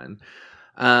she went on.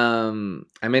 I'm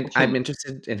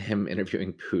interested in him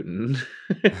interviewing Putin.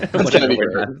 That's gonna be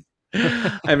great.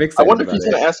 I'm excited. I wonder if about he's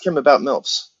gonna ask him about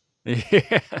MILFs.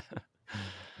 Yeah.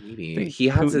 Maybe he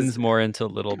has Putin's more into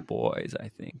little boys, I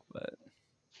think, but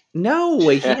no,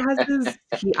 he has this.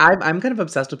 I'm kind of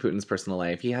obsessed with Putin's personal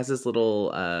life. He has this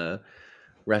little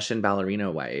Russian ballerina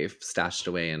wife stashed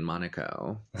away in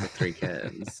Monaco with 3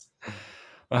 kids.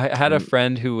 I had a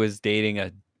friend who was dating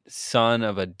a son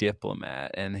of a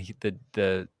diplomat, and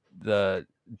the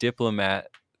diplomat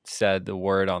said the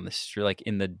word on the street, like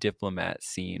in the diplomat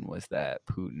scene, was that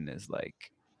Putin is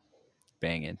like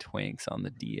banging twinks on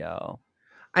the DL.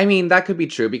 I mean, that could be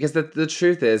true because the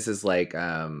truth is like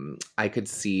I could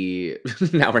see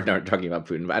now we're not talking about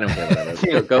Putin, but I don't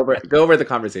care whatever. go where the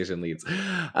conversation leads.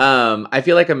 I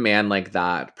feel like a man like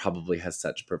that probably has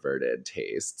such perverted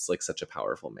tastes, like such a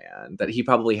powerful man that he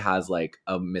probably has like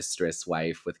a mistress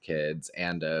wife with kids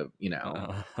and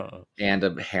and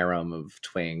a harem of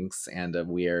twinks and a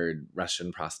weird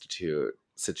Russian prostitute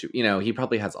he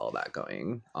probably has all that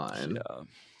going on. Yeah.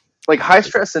 Like high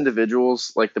stress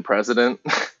individuals, like the president,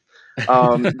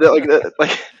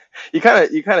 you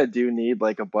kind of do need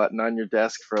like a button on your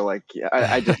desk for like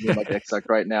I just need my dick sucked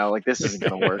right now. Like this isn't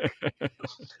gonna work.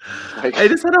 Like, I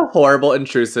just had a horrible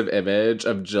intrusive image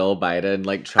of Jill Biden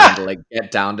like trying to like get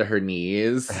down to her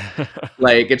knees,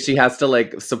 like, and she has to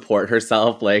like support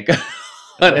herself like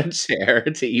on a chair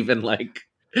to even like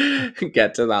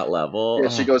get to that level. yeah,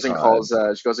 she goes and calls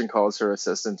her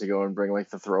assistant to go and bring like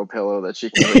the throw pillow that she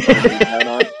can put her down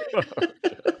on.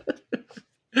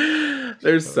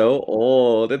 They're so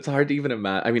old. It's hard to even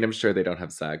imagine. I mean, I'm sure they don't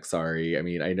have sex. Sorry. I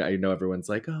mean, I know everyone's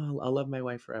like, oh, I'll love my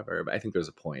wife forever, but I think there's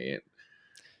a point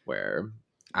where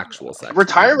actual sex.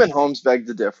 Retirement homes beg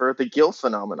to differ. The guilt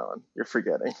phenomenon. You're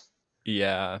forgetting.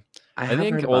 Yeah, I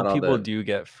think old people do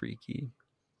get freaky.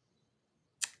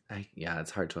 Yeah,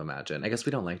 it's hard to imagine. I guess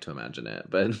we don't like to imagine it,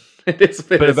 but it is.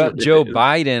 But about Joe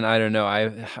Biden, I don't know.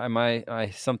 I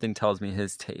something tells me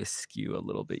his tastes skew a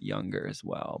little bit younger as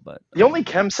well. But the only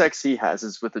chemsex he has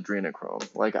is with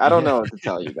adrenochrome. Like I don't know what to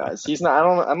tell you guys. He's not.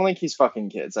 I don't think he's fucking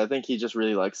kids. I think he just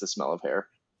really likes the smell of hair.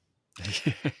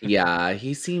 Yeah,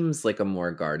 he seems like a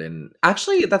more garden.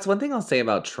 Actually, that's one thing I'll say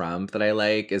about Trump that I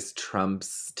like is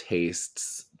Trump's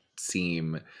tastes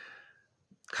seem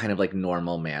kind of like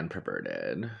normal man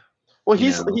perverted. Well,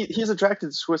 You know? he's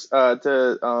attracted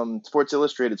to Sports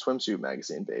Illustrated swimsuit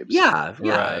magazine babes. Yeah,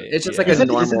 yeah. Right, It's just yeah. like a He's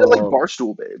into like normal.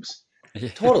 Barstool babes.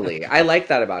 Totally, I like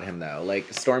that about him though.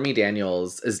 Like Stormy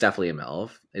Daniels is definitely a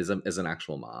MILF, is an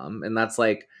actual mom, and that's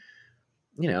like,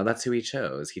 that's who he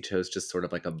chose. He chose just sort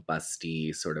of like a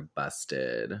busty, sort of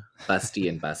busty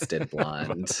and busted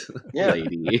blonde Yeah.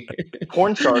 lady.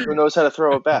 Porn star who knows how to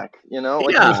throw it back.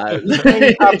 Like Yeah. he's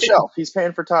paying top shelf. He's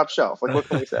paying for top shelf. Like what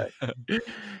can we say?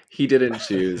 He didn't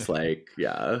choose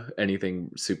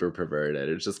anything super perverted.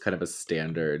 It's just kind of a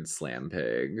standard slam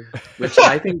pig, which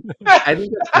I think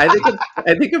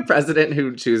a president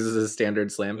who chooses a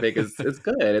standard slam pig is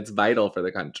good. It's vital for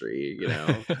the country,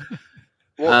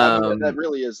 Well, I mean, that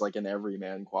really is like an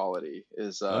everyman quality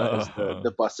is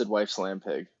the busted wife slam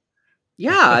pig.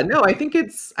 Yeah, no, I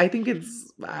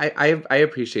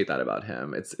appreciate that about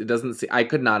him. It doesn't see, I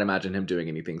could not imagine him doing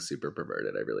anything super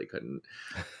perverted. I really couldn't.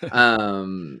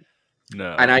 No.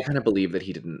 And I kind of believe that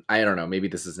he didn't. I don't know, maybe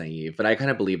this is naive, but I kind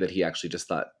of believe that he actually just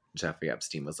thought Jeffrey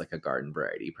Epstein was like a garden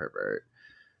variety pervert.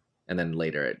 And then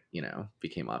later it,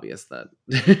 became obvious that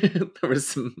there was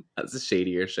some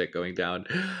shadier shit going down.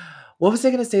 What was I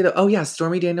going to say though? Oh yeah,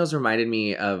 Stormy Daniels reminded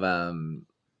me of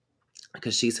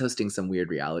because she's hosting some weird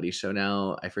reality show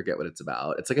now. I forget what it's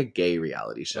about. It's like a gay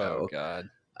reality show. Oh God.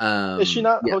 Is she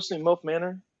not hosting MILF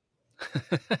Manor?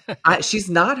 She's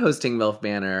not hosting MILF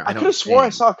Manor. I could have swore I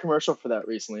saw a commercial for that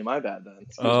recently. My bad then.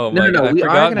 Oh No. We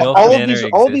are gonna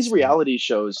all of these reality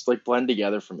shows like blend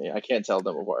together for me. I can't tell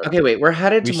them apart. Okay, wait. We're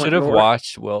headed to. We should have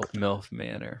watched MILF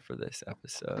Manor for this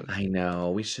episode. I know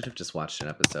we should have just watched an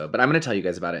episode, but I'm going to tell you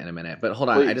guys about it in a minute. But hold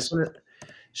on, Please. I just want to.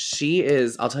 She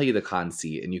is. I'll tell you the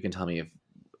conceit, and you can tell me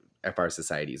if our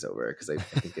society's over because I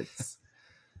think it's.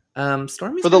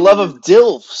 Stormy. For the love of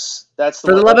DILFs. That's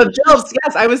for the love of DILFs.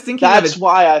 Yes, I was thinking. That's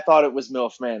why I thought it was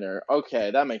MILF Manor.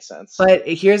 Okay, that makes sense. But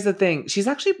here's the thing: she's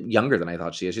actually younger than I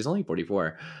thought she is. She's only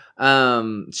 44.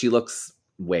 She looks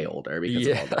way older because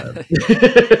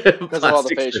of all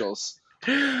the facials.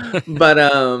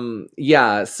 But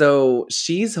yeah, so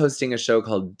she's hosting a show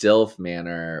called DILF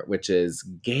Manor, which is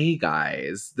gay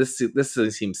guys. This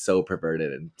seems so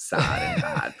perverted and sad and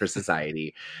bad for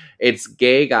society. It's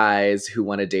gay guys who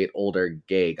want to date older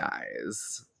gay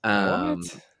guys.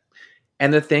 What?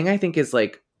 And the thing I think is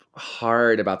like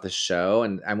hard about the show,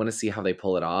 and I want to see how they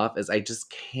pull it off, is I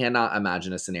just cannot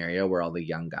imagine a scenario where all the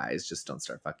young guys just don't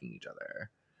start fucking each other.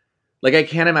 Like, I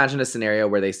can't imagine a scenario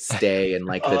where they stay in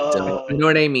like the, you know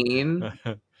what I mean?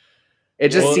 It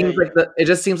just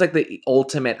seems like the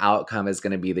ultimate outcome is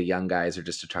going to be the young guys are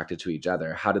just attracted to each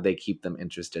other. How do they keep them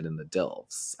interested in the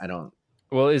DILFs? I don't.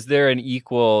 Well, is there an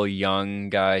equal young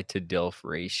guy to DILF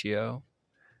ratio?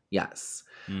 Yes.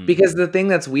 Because the thing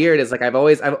that's weird is like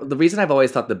the reason I've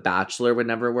always thought The Bachelor would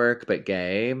never work, but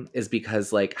gay, is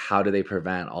because like how do they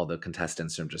prevent all the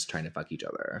contestants from just trying to fuck each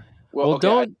other? Well,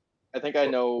 okay, I think I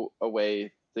know a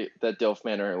way that DILF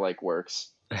Manor like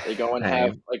works. They go and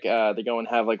have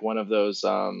like one of those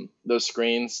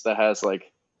screens that has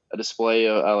like a display,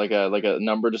 like a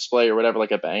number display or whatever,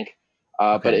 like a bank.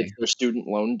 But it's their student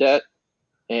loan debt,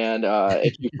 and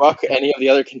if you fuck any of the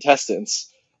other contestants,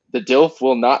 the DILF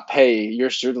will not pay your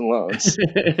student loans.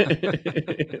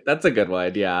 That's a good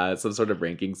one. Yeah, some sort of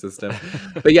ranking system.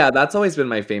 But yeah, that's always been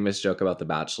my famous joke about The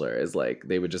Bachelor is like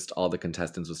they would just, all the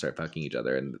contestants would start fucking each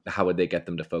other, and how would they get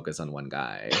them to focus on one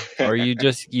guy? Or you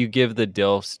give the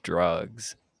DILFs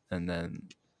drugs and then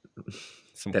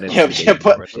some put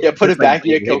it back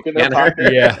in your coke in their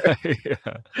pocket.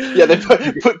 Yeah, they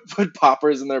put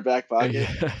poppers in their back pocket.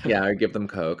 Yeah, or give them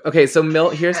coke. Okay, so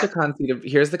here's the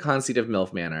conceit of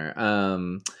MILF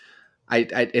Manor.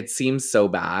 It seems so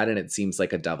bad, and it seems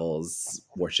like a devil's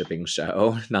worshipping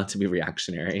show. Not to be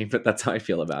reactionary, but that's how I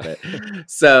feel about it.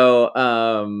 So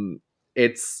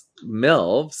it's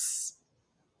MILFs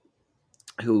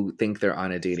who think they're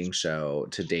on a dating show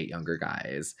to date younger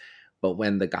guys. But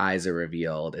when the guys are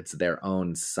revealed, it's their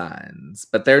own sons.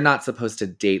 But they're not supposed to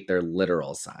date their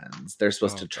literal sons. They're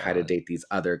supposed to try to date these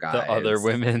other guys. The other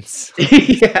women's.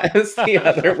 Yes, the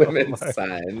other women's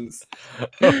sons.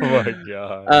 Oh my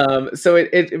God. So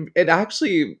it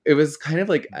actually, it was kind of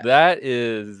like...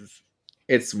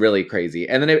 It's really crazy.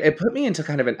 And then it put me into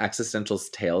kind of an existential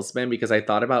tailspin because I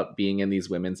thought about being in these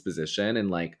women's position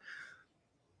and like...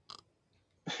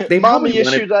 Mommy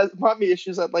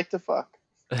issues I'd like to fuck.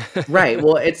 Right.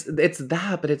 Well, it's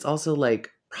that, but it's also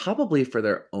like probably for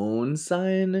their own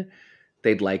son,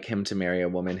 they'd like him to marry a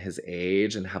woman his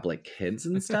age and have like kids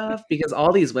and stuff, because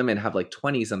all these women have like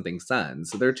 20 something sons,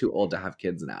 so they're too old to have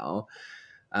kids now.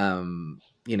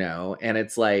 You know, and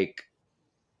it's like,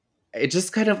 it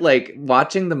just kind of like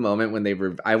watching the moment when they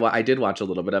I did watch a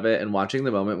little bit of it, and watching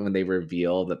the moment when they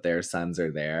reveal that their sons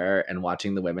are there, and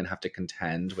watching the women have to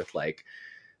contend with like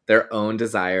their own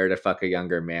desire to fuck a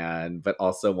younger man, but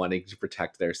also wanting to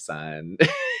protect their son.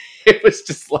 It was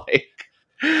just like,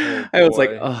 I was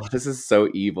like, oh, this is so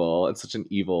evil. It's such an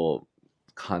evil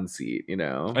conceit, you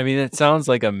know? I mean, it sounds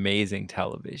like amazing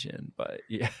television, but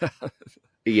yeah.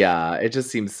 Yeah, it just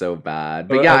seems so bad.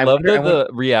 But yeah, I love that the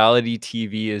reality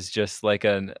TV is just like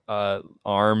an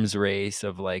arms race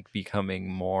of like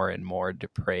becoming more and more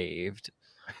depraved.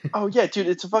 Oh yeah, dude,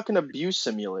 it's a fucking abuse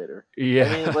simulator. Yeah.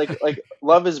 I mean, like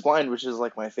Love is Blind, which is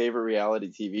like my favorite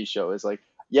reality TV show, is like,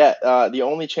 yeah, the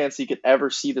only chance you could ever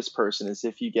see this person is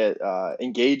if you get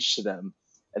engaged to them.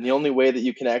 And the only way that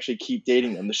you can actually keep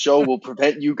dating them, the show will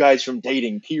prevent you guys from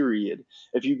dating, period,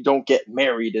 if you don't get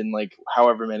married in like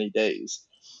however many days.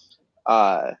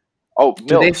 Do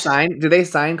they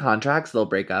sign contracts they'll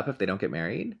break up if they don't get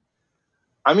married?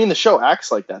 I mean, the show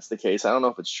acts like that's the case. I don't know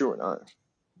if it's true or not.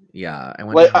 Yeah, I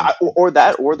wonder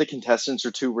or the contestants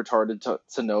are too retarded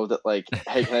to know that, like,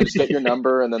 hey, can I just get your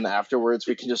number, and then afterwards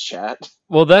we can just chat.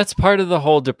 Well, that's part of the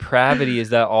whole depravity, is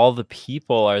that all the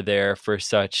people are there for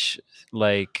such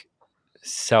like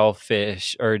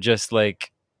selfish, or just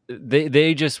like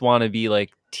they just want to be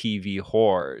like TV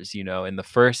whores, you know, in the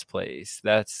first place.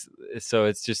 So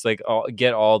it's just like,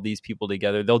 get all these people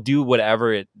together. They'll do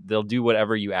whatever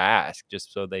you ask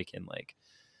just so they can like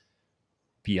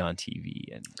be on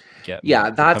TV and become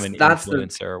an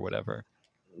influencer or whatever.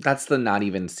 That's the not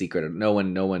even secret. No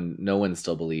one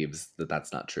still believes that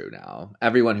that's not true now.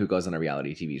 Everyone who goes on a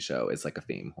reality TV show is like a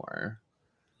fame whore.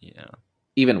 Yeah.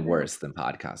 Even worse than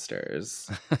podcasters.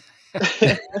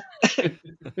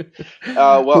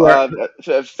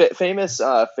 Famous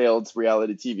failed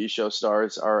reality TV show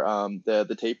stars are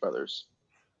the Tate brothers.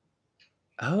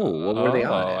 Oh, what were they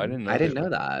on? I didn't know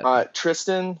that.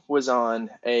 Tristan was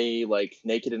on a like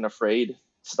Naked and Afraid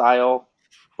style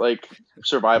like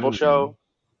survival show,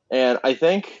 and I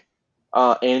think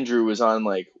Andrew was on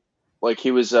like he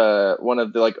was one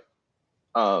of the like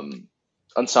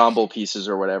ensemble pieces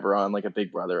or whatever on like a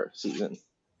Big Brother season.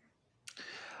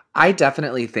 I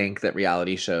definitely think that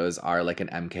reality shows are like an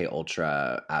MK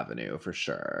Ultra avenue for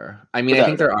sure. I mean, I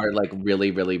think there are like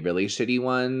really, really, really shitty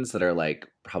ones that are like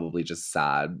probably just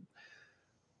sad,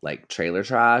 like trailer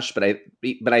trash. But I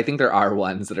think there are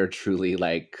ones that are truly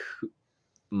like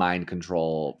mind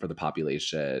control for the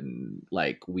population,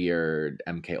 like weird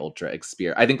MK Ultra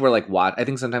experience. I think we're like I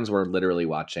think sometimes we're literally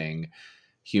watching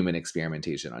human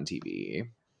experimentation on TV.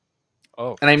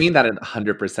 Oh, and I mean that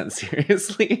 100%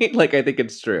 seriously. Like, I think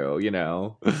it's true, you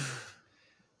know.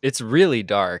 It's really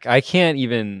dark. I can't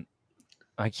even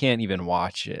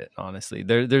watch it, honestly.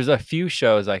 There's a few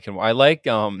shows I like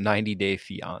 90 Day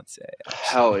Fiance.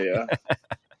 Hell yeah.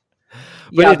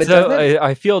 But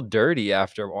I feel dirty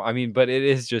after. I mean, but it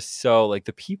is just so like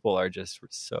the people are just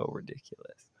so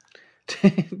ridiculous.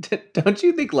 Don't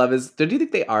you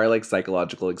think they are like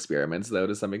psychological experiments though,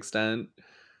 to some extent?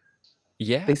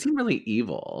 Yeah, they seem really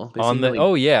evil.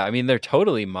 I mean, they're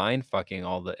totally mind fucking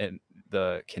all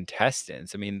the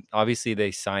contestants. I mean, obviously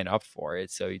they sign up for it,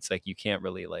 so it's like you can't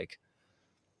really like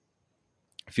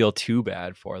feel too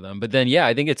bad for them. But then, yeah,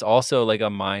 I think it's also like a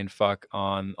mind fuck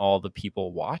on all the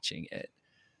people watching it.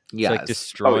 It's like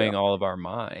destroying all of our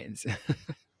minds.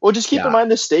 Well, just keep in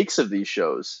mind the stakes of these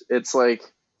shows. It's like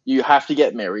you have to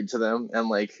get married to them and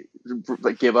like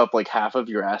give up like half of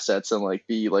your assets and like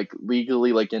be like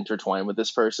legally like intertwined with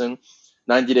this person.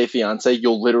 90 Day Fiance,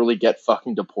 you'll literally get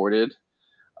fucking deported.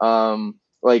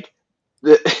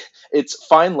 It's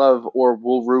find love or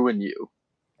we'll ruin you.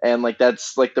 And like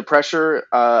that's like the pressure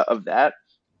of that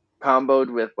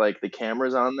comboed with like the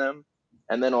cameras on them,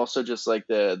 and then also just like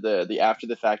the after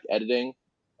the fact editing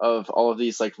of all of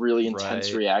these like really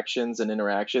intense reactions and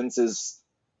interactions is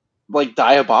like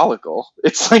diabolical.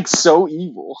 It's like so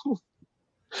evil.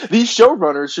 These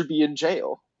showrunners should be in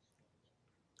jail.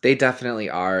 They definitely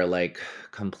are like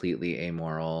completely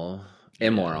immoral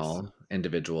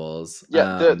individuals.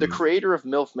 Yeah, the creator of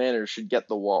MILF Manor should get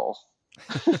the wall.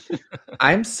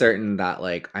 I'm certain that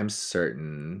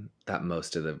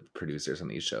most of the producers on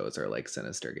these shows are like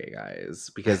sinister gay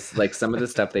guys, because like some of the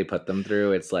stuff they put them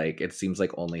through, it's like it seems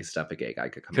like only stuff a gay guy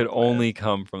could come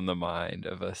from the mind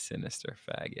of a sinister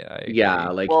faggot. Yeah,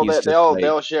 like they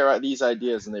all share these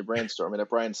ideas and they brainstorm at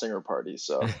Bryan Singer parties.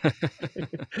 So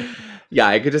yeah,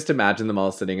 I could just imagine them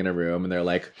all sitting in a room and they're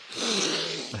like,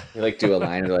 They like do a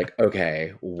line and they're like,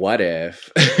 okay, what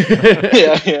if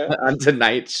Yeah. on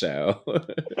tonight's show?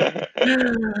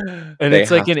 And They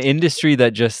it's like have an industry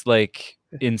that just like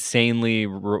insanely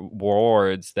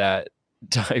rewards that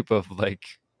type of like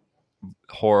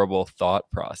horrible thought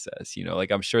process, you know,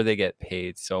 like I'm sure they get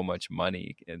paid so much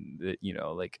money and you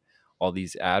know, like all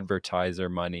these advertiser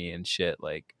money and shit,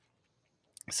 like,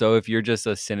 so if you're just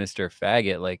a sinister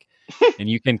faggot, like, and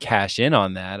you can cash in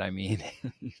on that, I mean,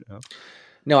 you know.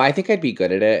 No, I think I'd be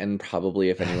good at it, and probably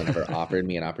if anyone ever offered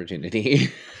me an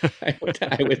opportunity,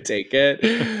 I would take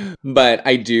it. But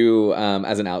I do,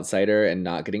 as an outsider and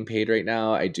not getting paid right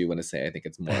now, I do want to say I think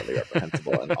it's morally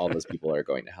reprehensible, and all those people are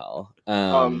going to hell.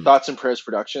 Thoughts and Prayers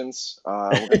Productions.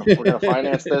 We're gonna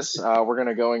finance this. We're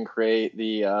gonna go and create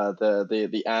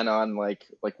the anon like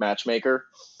matchmaker.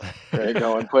 We're gonna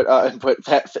go and put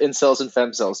incels and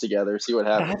femcels together. See what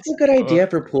happens. That's a good idea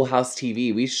for Pool House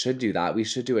TV. We should do that. We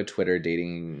should do a Twitter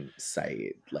dating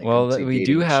site. Like, well, we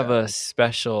do dating have show. a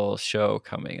special show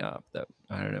coming up that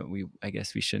I don't know. I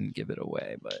guess we shouldn't give it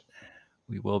away, but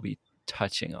we will be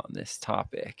touching on this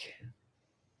topic.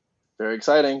 Very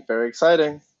exciting. Very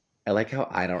exciting. I like how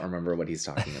I don't remember what he's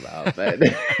talking about, but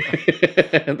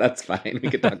that's fine. We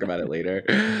could talk about it later.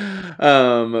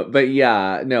 But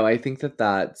yeah, no, I think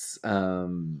that's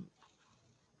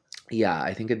yeah,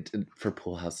 I think for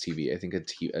Pool House TV, I think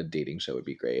a dating show would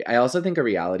be great. I also think a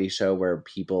reality show where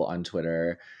people on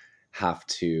Twitter have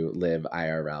to live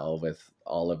IRL with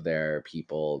all of their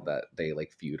people that they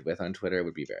like feud with on Twitter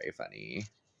would be very funny.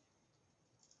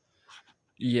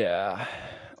 Yeah.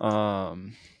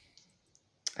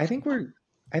 I think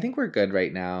we're good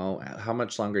right now. How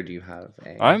much longer do you have?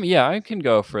 I can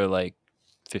go for like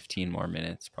 15 more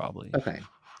minutes probably. Okay.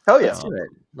 Hell yeah.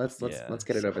 Let's do it. Let's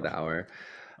get it over the hour.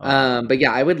 But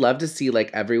yeah, I would love to see like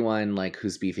everyone like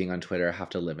who's beefing on Twitter have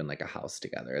to live in like a house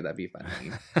together. That'd be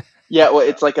funny. Yeah, well,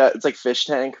 it's like Fish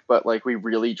Tank, but like we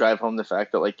really drive home the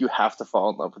fact that like you have to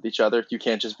fall in love with each other. You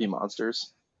can't just be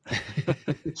monsters.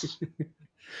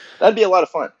 That'd be a lot of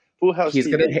fun. Pool House he's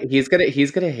TV.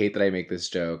 gonna hate that I make this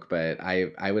joke, but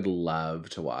I would love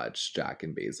to watch Jack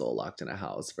and Basil locked in a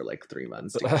house for like 3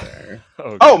 months together.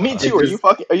 Oh, me too.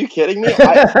 Are you kidding me?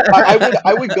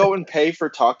 I would go and pay for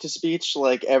talk to speech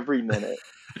like every minute.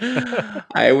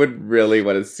 I would really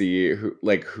want to see who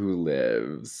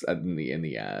lives in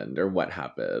the end or what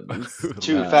happens. 2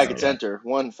 faggots enter,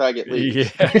 1 faggot leaves.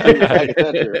 Yeah. 2 faggots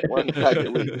enter, 1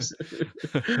 faggot leaves.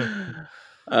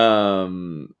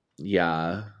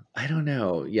 Yeah. I don't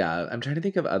know. Yeah, I'm trying to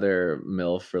think of other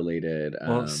MILF related.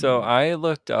 Well, so I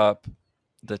looked up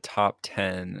the top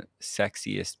 10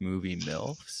 sexiest movie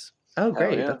MILFs. Oh,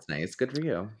 great! Yeah. That's nice. Good for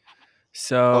you.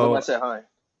 So I say hi.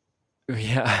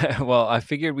 Yeah, well, I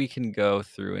figured we can go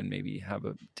through and maybe have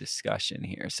a discussion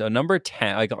here. So number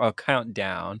 10, I'll count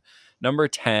down. Number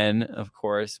 10, of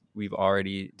course, we've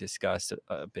already discussed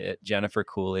a bit. Jennifer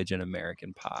Coolidge in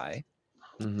American Pie.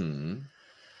 Mm-hmm.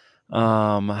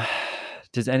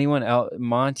 Does anyone else,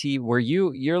 Monty,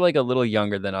 you're like a little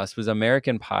younger than us. Was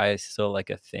American Pie still like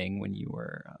a thing when you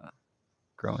were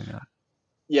growing up?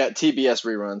 Yeah, TBS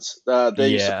reruns. They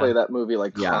used to play that movie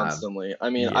like constantly. I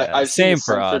mean, I've seen the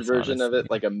censored version of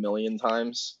it like a million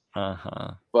times.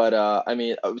 But I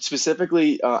mean,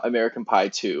 specifically American Pie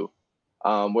 2,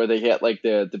 where they hit like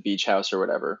the beach house or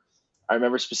whatever. I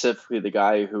remember specifically the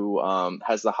guy who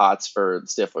has the hots for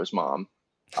Stifler's mom.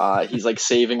 He's like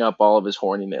saving up all of his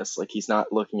horniness. Like he's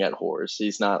not looking at whores.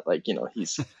 He's not like,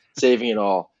 he's saving it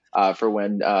all for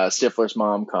when Stifler's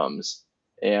mom comes.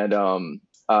 And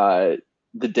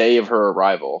the day of her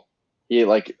arrival, he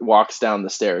like walks down the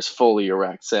stairs fully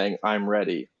erect saying, "I'm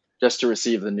ready," just to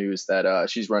receive the news that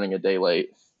she's running a day late.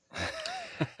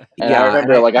 And I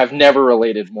remember like I've never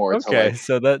related more to like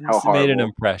so that made an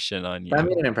impression on you. That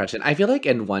made an impression. I feel like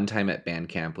in One Time at Band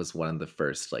Camp was one of the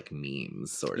first like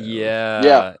memes, sort of.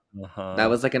 Yeah. That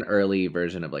was like an early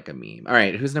version of like a meme. All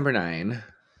right, who's number 9?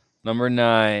 Number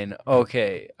 9.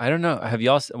 Okay, I don't know. Have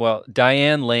y'all? Well,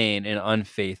 Diane Lane in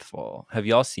Unfaithful. Have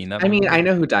y'all seen that movie? I mean, I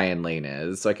know who Diane Lane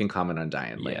is, so I can comment on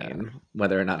Diane Lane,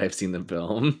 whether or not I've seen the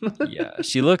film. Yeah,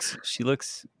 she looks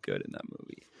good in that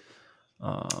movie.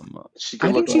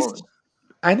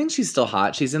 I think she's still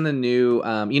hot. She's in the new.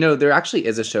 There actually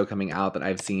is a show coming out that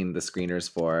I've seen the screeners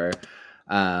for.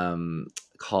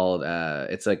 Called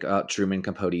it's like Truman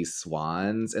Capote's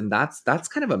Swans, and that's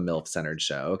kind of a MILF centered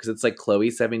show because it's like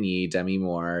Chloe Sevigny, Demi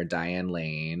Moore, Diane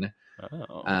Lane,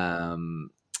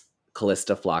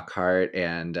 Callista Flockhart,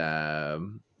 and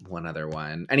one other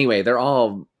one. Anyway, they're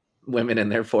all women in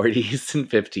their 40s and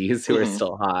 50s who are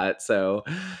still hot, so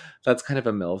that's kind of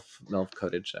a MILF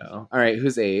coded show. All right,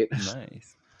 who's 8?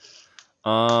 Nice.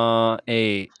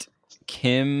 8.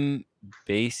 Kim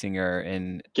Basinger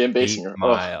in Kim 8 Basinger. Oh,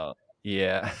 Mile.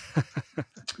 Yeah.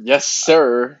 yes,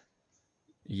 sir.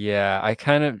 Yeah, I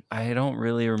don't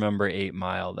really remember 8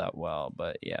 Mile that well,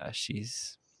 but yeah,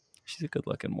 she's a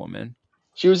good-looking woman.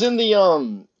 She was in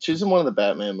she was in one of the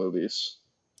Batman movies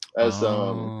as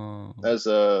whatever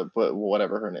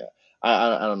her name.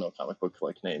 I don't know comic book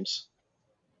like names.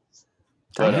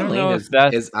 I But don't Diane know Lane if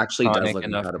that's is actually does iconic look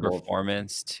enough incredible.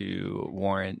 performance to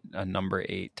warrant a number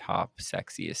 8 top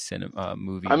sexiest cinema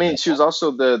movie. I mean, she was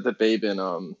also the babe in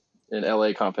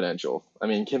LA Confidential. I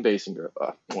mean, Kim Basinger.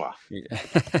 Wow. Yeah.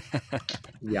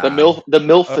 Yeah. The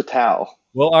MILF Fatale.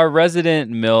 Well, our resident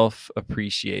MILF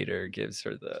appreciator gives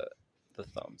her the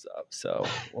thumbs up. So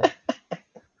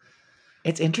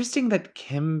It's interesting that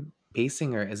Kim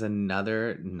Basinger is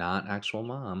another not actual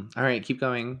mom. All right, keep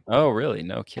going. Oh, really?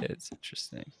 No kids.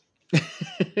 Interesting.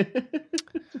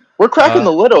 We're cracking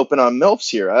the lid open on MILFs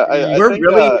here. I think,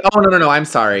 really. Oh no! I'm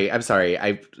sorry.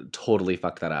 I totally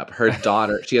fucked that up. Her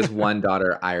daughter. She has one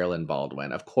daughter, Ireland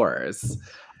Baldwin, of course.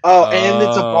 Oh, and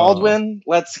it's a Baldwin.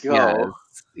 Let's go. Yes.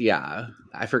 Yeah,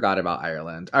 I forgot about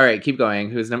Ireland. All right, keep going.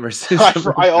 Who's number 6?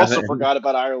 I also forgot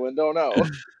about Ireland. Oh no.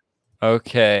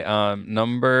 Okay.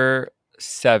 Number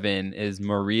 7 is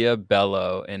Maria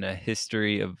Bello in A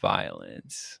History of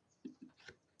Violence.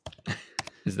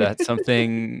 Is that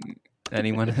something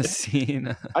anyone has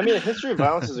seen? I mean, A History of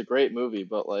Violence is a great movie,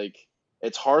 but like,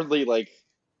 it's hardly like,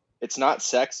 it's not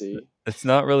sexy. It's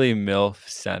not really MILF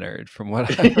centered, from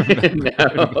what I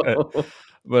remember. No.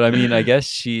 But I mean, I guess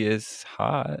she is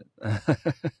hot.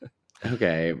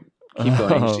 Okay, keep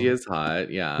going. She is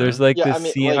hot. Yeah. There's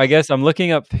scene. I guess I'm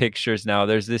looking up pictures now.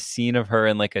 There's this scene of her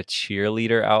in like a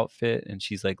cheerleader outfit, and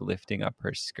she's like lifting up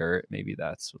her skirt. Maybe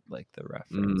that's like the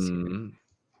reference.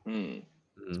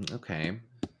 Okay.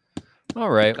 All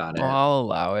right. Got it. Well, I'll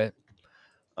allow it.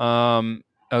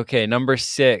 Okay, number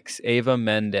 6, Ava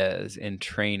Mendes in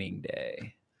Training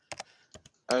Day.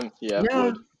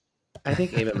 Yeah. I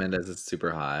think Ava Mendes is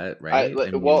super hot, right?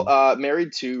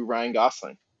 Married to Ryan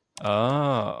Gosling.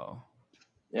 Oh.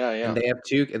 Yeah. And they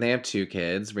have two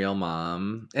kids, real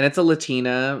mom, and it's a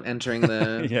Latina entering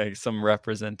the yeah, some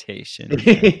representation.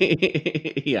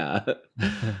 Yeah,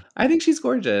 I think she's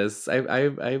gorgeous.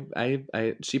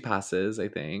 She passes. I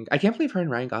think I can't believe her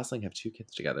and Ryan Gosling have 2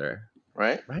 kids together.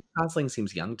 Right? Ryan Gosling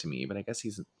seems young to me, but I guess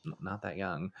he's not that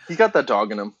young. He's got that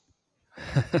dog in him.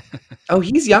 Oh,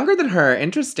 he's younger than her.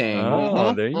 Interesting.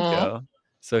 Oh, there you go.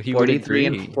 So he 43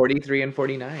 and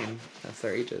 49. That's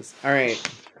their ages. All right.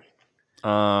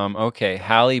 Okay,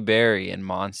 Halle Berry in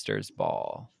Monsters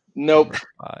Ball. Nope.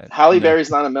 Halle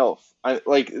Berry's not a MILF.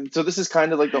 So this is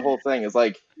kind of like the whole thing is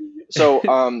like, so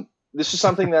this is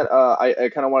something that I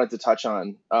kind of wanted to touch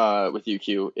on with you,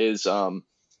 Q, is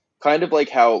kind of like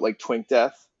how like twink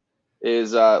death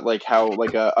is like how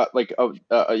like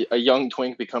a young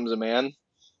twink becomes a man.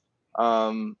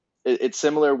 It's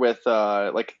similar with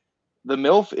like the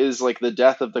MILF is like the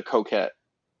death of the coquette.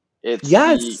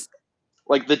 It's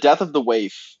like the death of the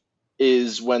waif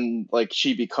is when like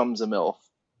she becomes a MILF.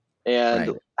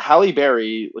 And Halle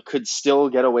Berry could still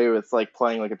get away with like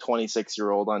playing like a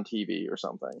 26-year-old on TV or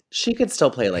something. She could still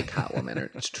play like Catwoman,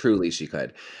 or truly she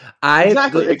could.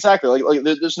 Exactly. Like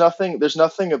there's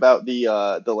nothing about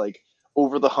the like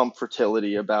over the hump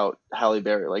fertility about Halle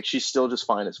Berry. Like she's still just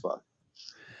fine as fuck.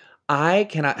 I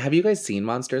cannot. Have you guys seen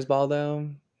Monsters Ball though?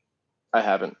 I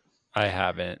haven't.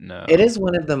 No. It is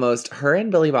one of the most, her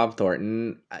and Billy Bob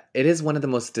Thornton, it is one of the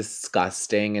most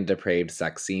disgusting and depraved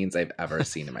sex scenes I've ever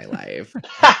seen in my life.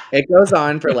 It goes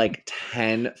on for like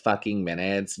 10 fucking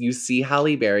minutes. You see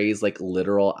Halle Berry's like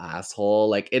literal asshole.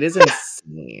 Like it is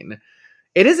insane.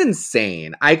 It is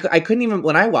insane. I couldn't even,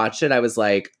 when I watched it, I was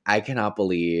like, I cannot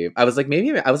believe,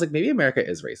 maybe America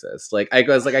is racist. Like I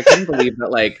couldn't believe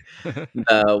that like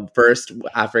the first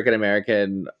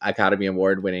African-American Academy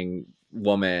Award winning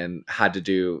woman had to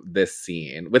do this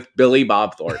scene with Billy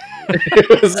Bob Thornton.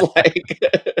 It was like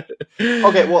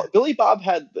okay, well, Billy Bob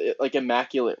had like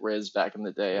immaculate riz back in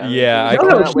the day. Yeah,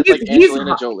 with like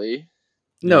Angelina Jolie.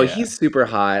 No, he's super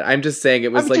hot. I'm just saying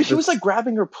it was dude, he was like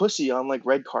grabbing her pussy on like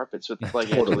red carpets with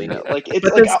like Angelina. Like it's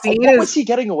but like what was he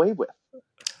getting away with?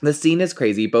 The scene is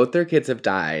crazy. Both their kids have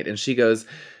died, and she goes,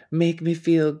 "Make me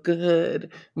feel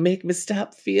good. Make me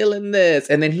stop feeling this."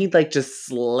 And then he like just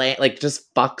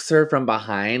just fucks her from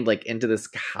behind, like into this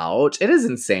couch. It is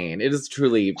insane. It is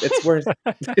truly. It's worth.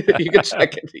 You can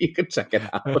check it. You can check it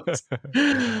out.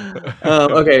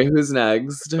 Okay, who's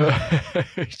next?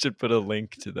 We should put a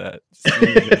link to that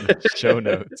scene in the show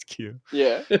notes. Q.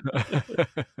 Yeah.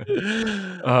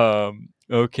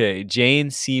 Okay, Jane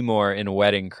Seymour in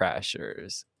Wedding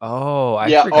Crashers. Oh, I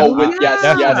Yeah. forgot. Oh, with yes,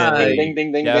 yes. Definitely, Ding, ding, ding,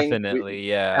 ding, ding. definitely,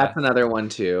 yeah, That's another one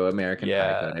too. American Pie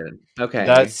yeah. coded.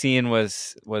 That Okay. scene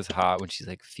was hot when she's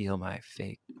like, "Feel my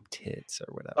fake tits"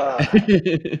 or whatever.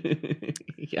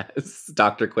 Yes,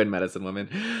 Dr. Quinn, medicine woman.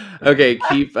 Okay,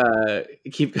 keep going.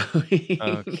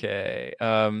 Okay,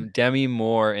 Demi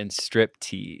Moore in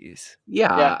Striptease.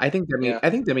 Yeah, Yeah. I think Yeah.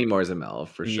 Demi Moore's a MILF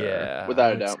for sure. Yeah, Without I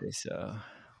a would doubt. say so.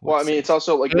 Well, I mean, it's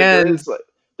also like And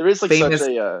there is like famous.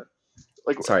 such a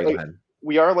Sorry, go like ahead.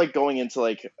 we are like going into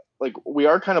like we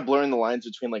are kind of blurring the lines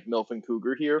between like MILF and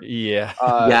Cougar here. Yeah.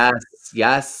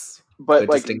 Yes. But Good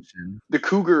like distinction. the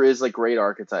Cougar is like great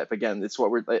archetype. Again, it's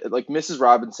what we're like. Mrs.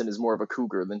 Robinson is more of a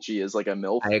Cougar than she is like a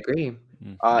MILF. I agree.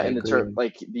 In the term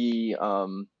like the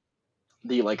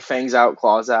like fangs out,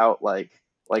 claws out, like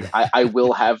I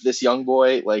will have this young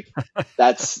boy. Like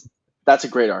that's a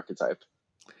great archetype.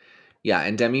 Yeah,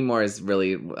 and Demi Moore is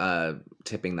really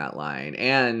tipping that line.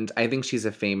 And I think she's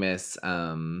a famous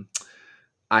IRL,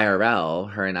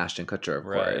 her and Ashton Kutcher, of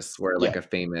Right. course, were like a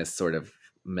famous sort of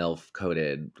MILF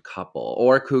coded couple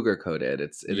or cougar coded. It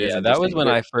is that was interesting. when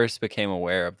I first became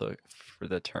aware of the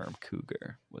term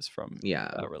cougar was from Yeah.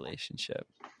 that relationship.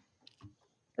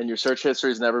 And your search history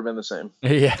has never been the same.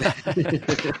 Yeah.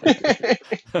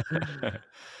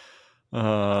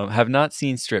 Have not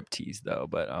seen Striptease though,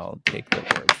 but I'll take the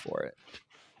word for it.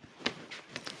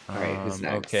 All right, who's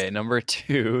next? Okay, number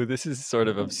 2. This is sort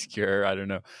of obscure. I don't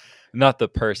know. Not the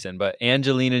person, but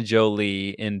Angelina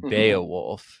Jolie in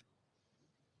Beowulf.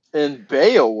 In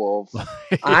Beowulf?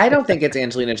 I don't think it's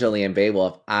Angelina Jolie and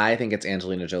Beowulf. I think it's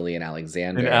Angelina Jolie and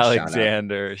Alexander. And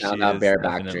Alexander. Shout out Bear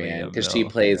Bactrian, because she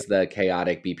plays the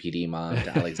chaotic BPD mom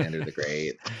to Alexander the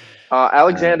Great.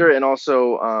 Alexander and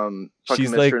also fucking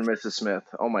she's Mr. like, and Mrs. Smith.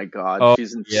 Oh my god,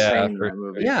 she's insane in that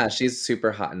movie. Yeah, she's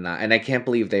super hot in that. And I can't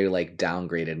believe they like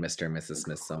downgraded Mr. and Mrs.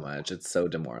 Smith so much. It's so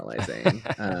demoralizing.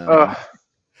 I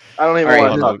don't even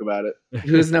want to talk about it.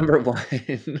 Who's number 1?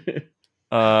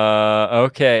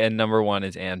 Okay, and number 1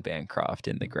 is Anne Bancroft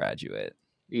in The Graduate.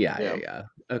 Yeah.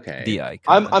 Okay. The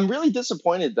icon. I'm really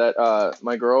disappointed that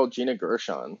my girl Gina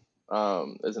Gershon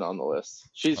isn't on the list.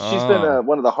 She's been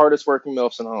one of the hardest working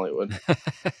MILFs in Hollywood.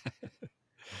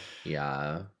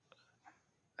 Yeah.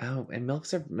 Oh, and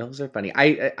MILFs are funny.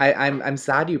 I'm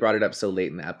sad you brought it up so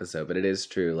late in the episode, but it is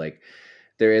true. Like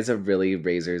there is a really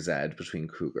razor's edge between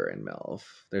cougar and MILF.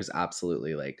 There's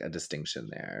absolutely like a distinction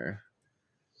there.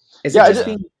 Is it just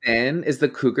being thin? Is the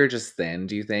cougar just thin,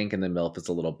 do you think? And the MILF is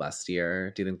a little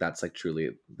bustier? Do you think that's like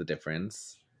truly the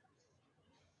difference?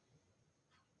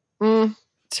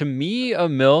 To me, a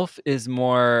MILF is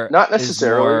more not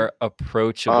necessarily more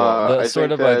approachable,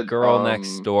 sort of a girl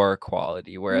next door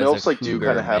quality. Whereas MILFs like do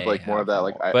kind of have like more of that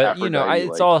like, but you know,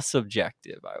 it's all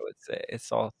subjective. I would say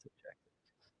it's all subjective.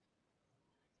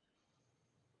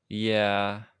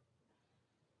 Yeah.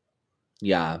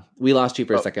 Yeah, we lost you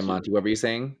for a second, Monty. What were you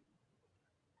saying?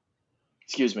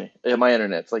 Excuse me, my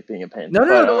internet's like being a pain. No,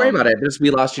 don't worry about it.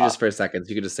 We lost you just for a second, so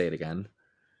you could just say it again.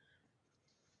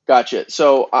 Gotcha.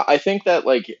 So I think that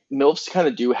like MILFs kind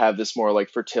of do have this more like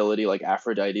fertility, like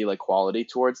Aphrodite, like quality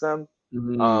towards them,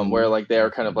 where like they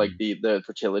are kind of like the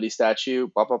fertility statue,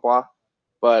 blah blah blah.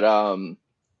 But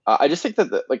I just think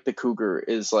that like the cougar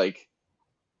is like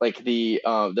the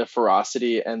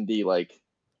ferocity and the like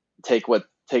take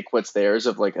what's theirs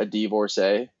of like a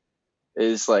divorcee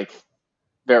is like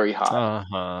very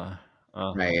hot.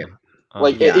 Right.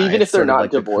 Like even if they're not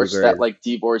like divorced, that like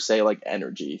divorcee like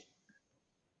energy.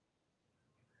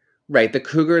 Right, the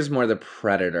cougar is more the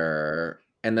predator,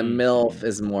 and the MILF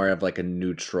is more of like a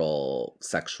neutral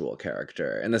sexual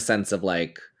character in the sense of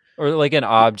like, or like an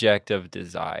object of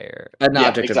desire. An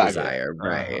object of desire,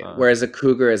 right? Whereas a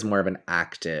cougar is more of an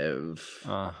active.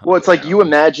 Well, it's like you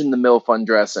imagine the MILF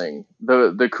undressing,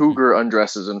 the cougar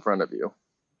undresses in front of you.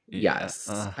 Yes,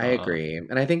 I agree,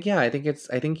 and I think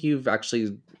you've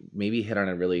actually maybe hit on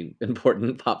a really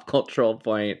important pop cultural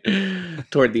point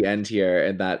toward the end here,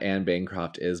 and that Anne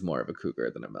Bancroft is more of a cougar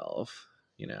than a MILF.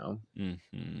 You know,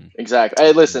 exactly.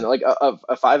 Hey, listen, like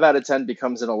a 5 out of 10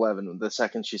 becomes an 11 the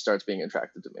second she starts being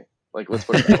attracted to me. Like, let's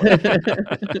put it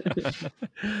that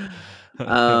way.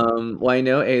 Well, I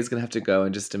know A is gonna have to go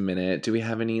in just a minute. Do we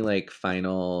have any like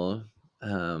final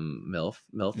MILF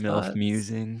thoughts?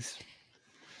 musings?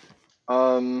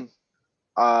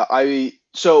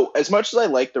 So as much as I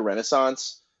like the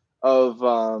Renaissance of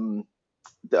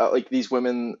like these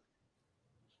women,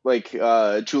 like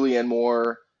Julianne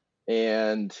Moore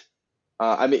and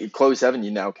I mean Chloe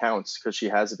Sevigny now counts because she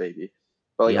has a baby,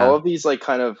 but like all of these like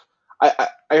kind of I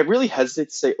really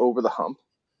hesitate to say over the hump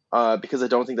because I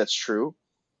don't think that's true,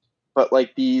 but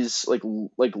like these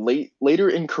like later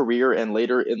in career and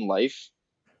later in life,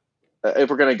 if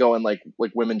we're gonna go in like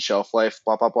women's shelf life,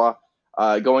 blah blah blah,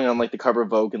 going on like the cover of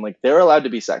Vogue, and like they're allowed to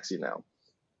be sexy now.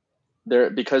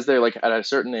 Because they're like at a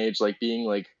certain age, like being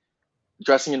like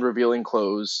dressing in revealing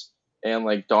clothes and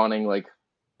like donning like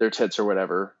their tits or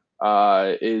whatever,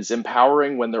 is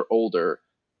empowering when they're older.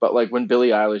 But like when Billie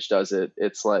Eilish does it,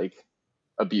 it's like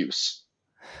abuse.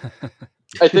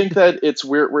 I think that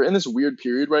we're in this weird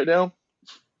period right now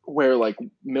where like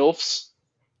MILFs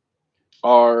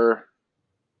are,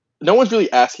 no one's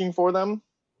really asking for them,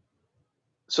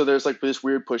 so there's like this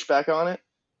weird pushback on it.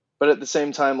 But at the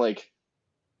same time, like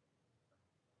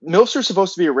MILFs are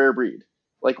supposed to be a rare breed.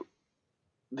 Like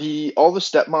all the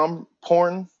stepmom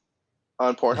porn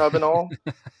on Pornhub and all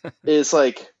is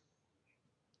like,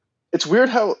 it's weird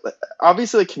how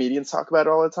obviously like comedians talk about it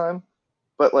all the time,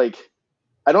 but like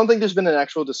I don't think there's been an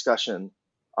actual discussion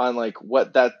on like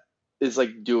what that is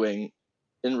like doing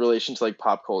in relation to like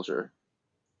pop culture.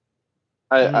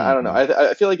 I don't know.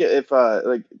 I feel like if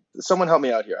like someone help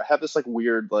me out here. I have this like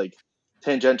weird like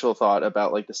tangential thought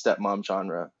about like the stepmom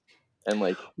genre. And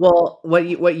like, well, what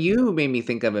you made me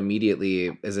think of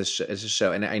immediately is a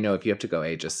show, and I know if you have to go,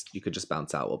 you could just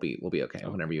bounce out. We'll be okay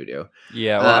whenever you do.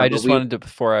 Yeah, well, I just wanted to,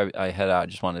 before I head out, I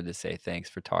just wanted to say thanks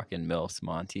for talking MILFs,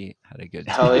 Monty. Had a good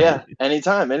time. Hell yeah,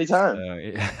 anytime.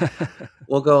 Yeah.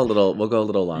 We'll go a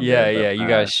little longer. Yeah, you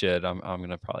guys should. I'm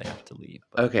gonna probably have to leave.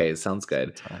 Okay, sounds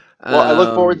good. Well, I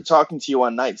look forward to talking to you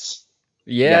on Nice.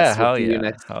 Yeah,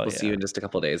 yes, we'll see you in just a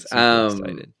couple of days. Super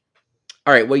excited.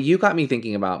 All right, what you got me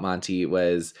thinking about, Monty,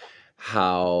 was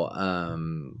how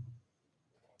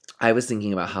I was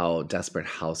thinking about how Desperate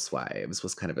Housewives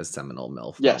was kind of a seminal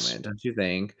MILF moment, don't you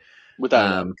think?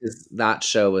 Because that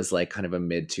show was like kind of a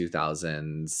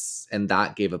mid-2000s, and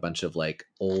that gave a bunch of like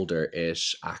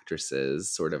older-ish actresses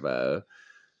sort of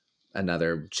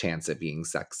another chance at being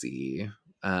sexy.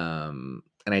 And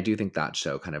I do think that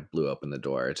show kind of blew open the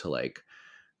door to like,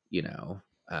 you know,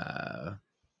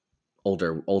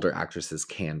 older actresses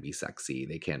can be sexy.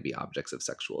 They can be objects of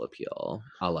sexual appeal,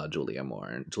 a la Julianne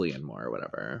Moore or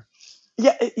whatever.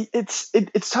 Yeah,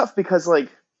 it's tough because like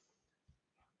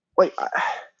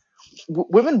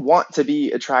women want to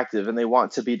be attractive and they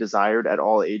want to be desired at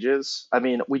all ages. I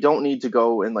mean, we don't need to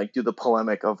go and like do the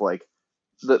polemic of like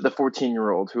the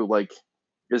 14-year-old who like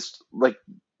is like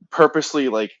purposely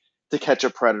like to catch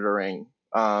a predating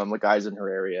like guys in her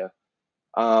area.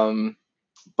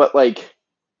 But like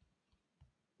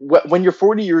when you're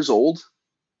 40 years old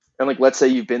and like let's say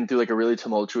you've been through like a really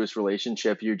tumultuous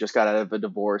relationship, you just got out of a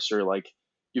divorce, or like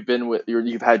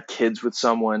you've had kids with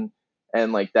someone,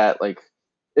 and like that like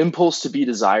impulse to be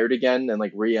desired again and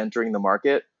like re-entering the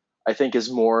market, I think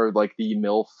is more like the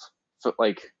MILF,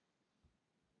 like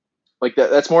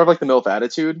that's more of like the MILF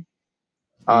attitude.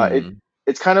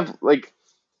 It's kind of like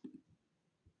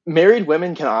married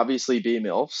women can obviously be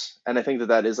MILFs, and I think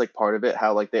that is like part of it,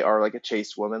 how like they are like a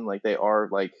chaste woman, like they are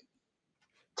like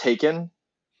taken,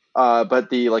 but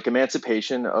the like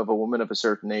emancipation of a woman of a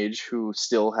certain age who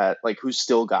still got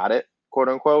it, quote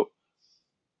unquote,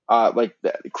 like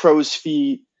the crow's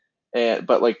feet,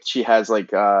 but like she has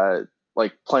like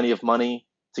plenty of money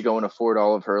to go and afford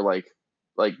all of her like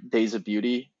days of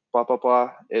beauty, blah blah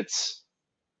blah.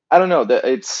 I don't know, that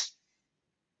it's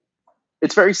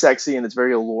very sexy and it's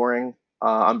very alluring.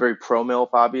 I'm very pro MILF,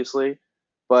 obviously,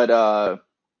 but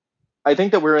I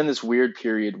think that we're in this weird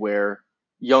period where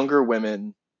younger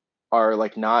women are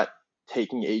like not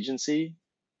taking agency,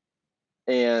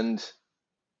 and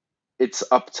it's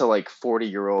up to like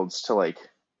 40-year-olds to like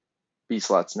be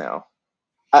sluts now.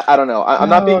 I don't know. I'm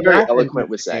not being very eloquent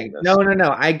with saying this. No.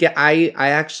 I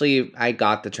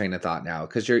got the train of thought now,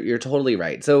 because you're totally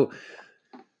right. So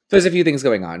there's a few things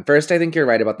going on. First, I think you're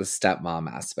right about the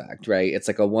stepmom aspect, right? It's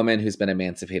like a woman who's been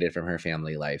emancipated from her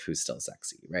family life who's still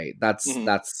sexy, right? That's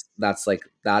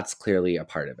clearly a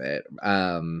part of it.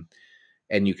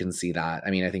 And you can see that. I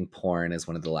mean, I think porn is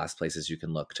one of the last places you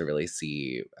can look to really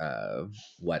see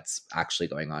what's actually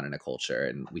going on in a culture,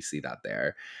 and we see that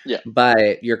there. Yeah.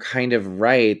 But you're kind of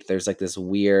right. There's like this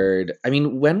weird. I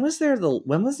mean, when was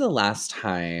the last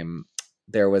time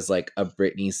there was like a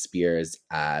Britney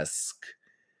Spears-esque,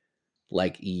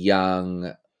 like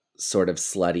young, sort of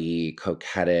slutty,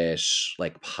 coquettish,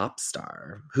 like pop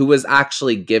star who was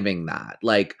actually giving that,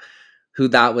 like, who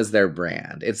that was their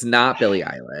brand? It's not Billie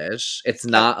Eilish. It's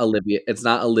not Olivia. It's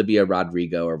not Olivia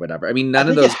Rodrigo or whatever. I mean, none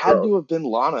of those. It had to have been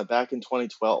Lana back in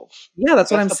 2012. Yeah,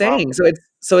 that's what I'm saying.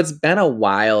 So it's been a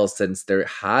while since there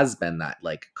has been that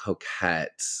like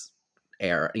coquette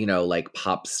era, like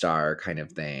pop star kind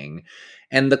of thing.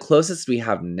 And the closest we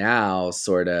have now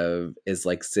sort of is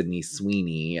like Sydney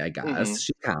Sweeney, I Hmm. guess.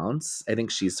 She counts. I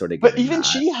think she's sort of But giving even that.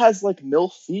 she has like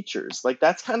MILF features. Like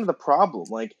that's kind of the problem.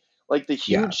 Like the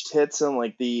Yeah. huge tits and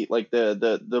like the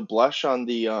blush on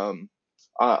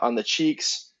the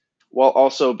cheeks, while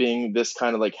also being this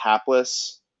kind of like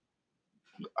hapless.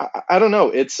 I don't know.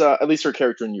 It's at least her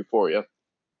character in Euphoria.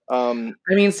 Um,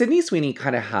 I mean, Sydney Sweeney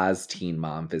kind of has teen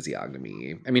mom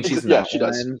physiognomy. I mean, she's yeah, not she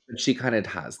does, one, but she kind of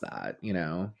has that,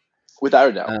 without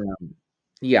a doubt.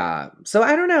 Yeah. So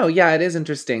I don't know. Yeah, it is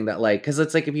interesting that like, because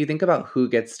it's like if you think about who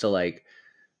gets to like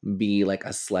be like a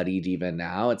slutty diva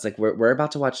now, it's like we're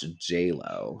about to watch J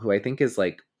Lo, who I think is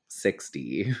like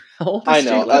 60. How old I is J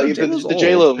know. Lo? J Lo's The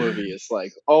J old. Lo movie is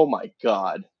like, oh my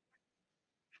god.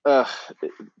 Uh,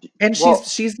 And well,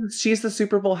 she's the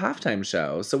Super Bowl halftime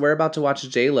show. So we're about to watch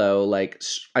J Lo. Like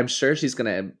I'm sure she's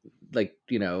gonna like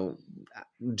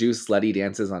do slutty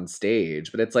dances on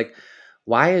stage. But it's like,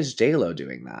 why is J Lo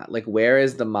doing that? Like, where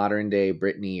is the modern day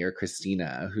Britney or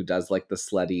Christina who does like the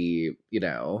slutty?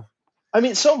 I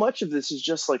mean, so much of this is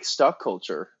just like stuck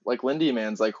culture, like Lindy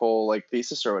Man's like whole like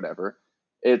thesis or whatever.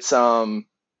 It's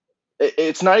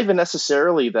it's not even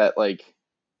necessarily that like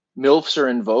MILFs are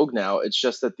in vogue now. It's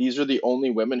just that these are the only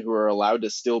women who are allowed to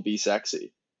still be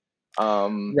sexy.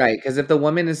 Right, because if the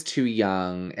woman is too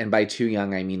young, and by too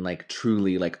young I mean like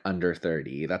truly like under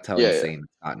 30, that's how Yeah, yeah. insane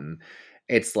it's gotten.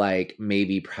 It's like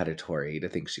maybe predatory to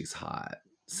think she's hot.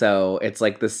 So it's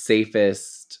like the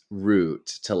safest route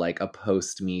to like a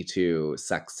post Me Too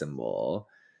sex symbol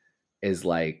is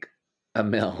like a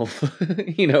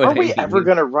MILF. You know Are what I we ever mean?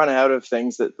 gonna run out of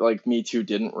things that like Me Too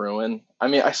didn't ruin? I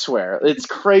mean, I swear, it's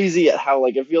crazy at how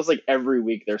like it feels like every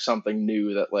week there's something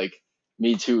new that like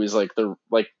Me Too is like the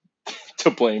like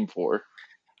to blame for.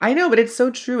 I know, but it's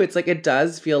so true. It's like it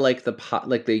does feel like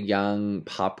the young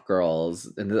pop girls,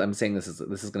 and I'm saying this is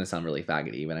going to sound really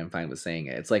faggoty, but I'm fine with saying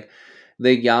it. It's like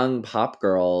the young pop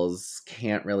girls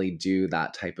can't really do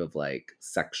that type of like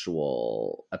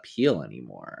sexual appeal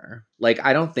anymore. Like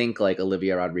I don't think like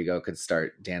Olivia Rodrigo could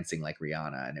start dancing like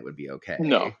Rihanna and it would be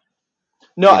No, okay.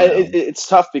 no, You know. it's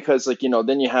tough because like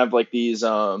then you have like these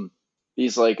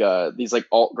like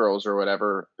alt girls or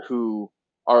whatever who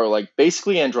are like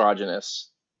basically androgynous,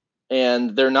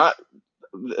 and they're not,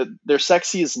 their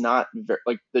sexy is not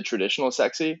like the traditional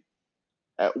sexy,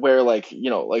 where like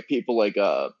like people like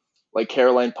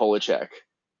Caroline Polachek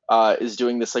is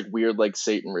doing this like weird like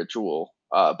Satan ritual,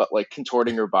 but like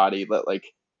contorting her body that like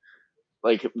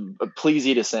please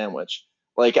eat a sandwich.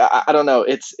 Like I don't know,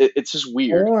 it's just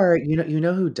weird. Or you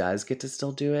know who does get to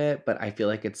still do it, but I feel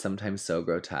like it's sometimes so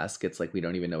grotesque. It's like we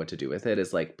don't even know what to do with it.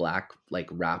 Is like black like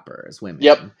rappers,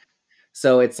 Yep. women.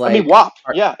 So it's I mean, like WAP.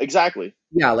 Yeah, exactly.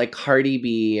 yeah, like Cardi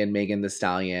B and Megan the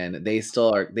Stallion. They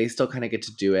still kind of get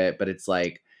to do it, but it's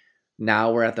like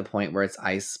now we're at the point where it's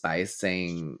Ice Spice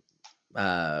saying,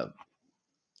 uh,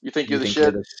 You think "You you're the think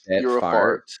you're shit? the shit, You're a fart.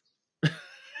 fart."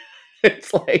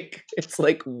 It's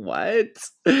like what?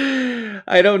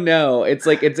 I don't know. It's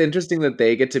like it's interesting that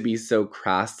they get to be so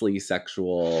crassly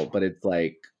sexual, but it's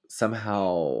like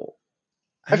somehow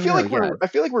I don't know. Yeah, I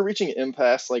feel like we're reaching an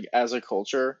impasse like as a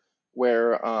culture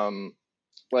where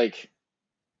like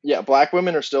yeah, black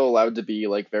women are still allowed to be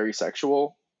like very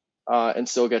sexual, and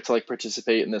still get to like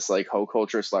participate in this like hoe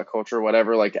culture, slut culture,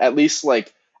 whatever, like at least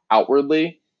like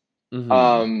outwardly. hmm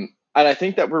And I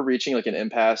think that we're reaching like an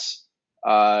impasse,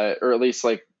 or at least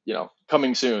like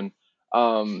coming soon.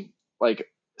 Like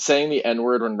saying the N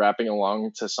word when rapping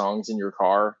along to songs in your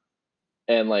car,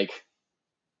 and like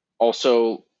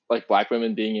also like black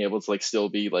women being able to like still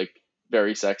be like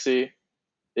very sexy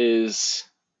is,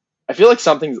 I feel like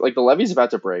something like the levee's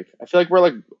about to break. I feel like we're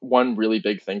like one really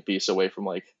big think piece away from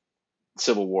like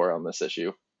civil war on this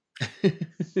issue.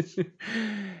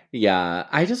 Yeah,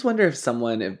 I just wonder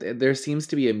if there seems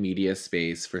to be a media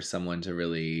space for someone to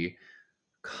really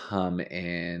come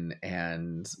in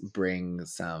and bring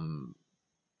some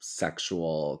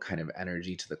sexual kind of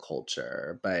energy to the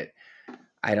culture, but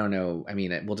I don't know. I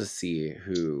mean, we'll just see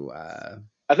who.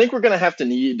 I think we're gonna have to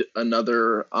need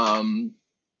another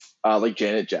like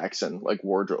Janet Jackson like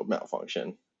wardrobe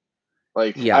malfunction.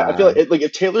 Like I feel Yeah, like like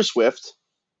if Taylor Swift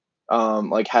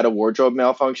like had a wardrobe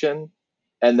malfunction,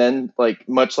 and then like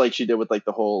much like she did with like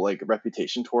the whole like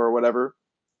Reputation tour or whatever,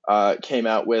 came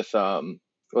out with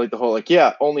like the whole like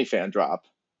yeah only fan drop,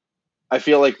 I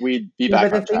feel like we'd be yeah,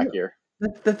 back but on track here.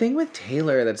 the thing with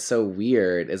Taylor that's so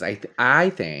weird is I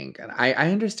think, and I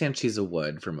understand she's a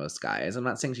wood for most guys. I'm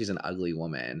not saying she's an ugly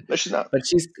woman, No, she's not. but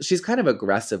she's kind of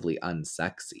aggressively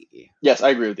unsexy. Yes, I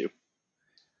agree with you.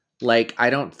 Like I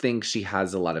don't think she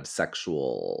has a lot of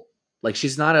sexual Like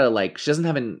she's not a like she doesn't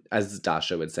have an, as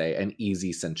Dasha would say, an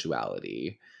easy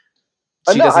sensuality.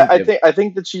 She No, doesn't give. I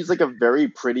think that she's like a very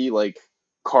pretty like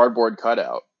cardboard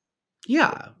cutout.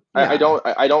 Yeah, I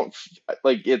yeah. don't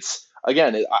like it's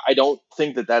again. I don't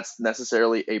think that that's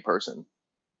necessarily a person.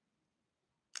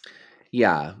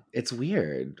 Yeah, it's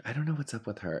weird. I don't know what's up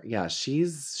with her. Yeah,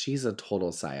 she's a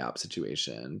total psyop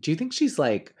situation. Do you think she's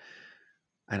like,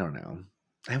 I don't know.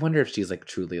 I wonder if she's like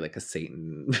truly like a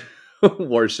Satan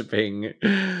worshipping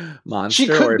She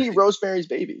monster, or could if be Rosemary's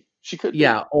Baby. She could be.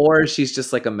 yeah, or she's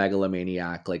just like a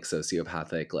megalomaniac, like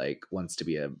sociopathic, like wants to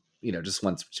be a, just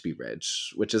wants to be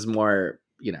rich, which is more,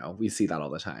 we see that all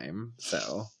the time.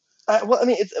 So Well, I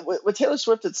mean, it's with Taylor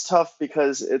Swift, it's tough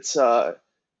because it's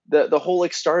the whole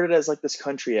like started as like this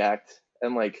country act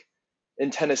and like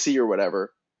in Tennessee or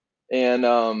whatever,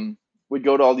 and would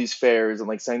go to all these fairs and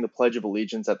like sang the Pledge of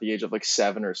Allegiance at the age of like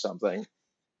 7 or something,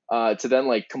 to then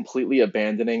like completely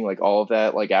abandoning like all of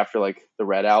that like after like the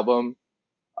Red album,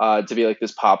 to be like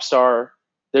this pop star.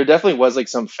 There definitely was like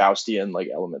some Faustian like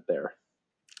element there.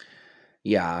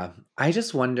 yeah, I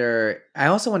also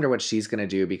wonder what she's gonna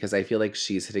do, because I feel like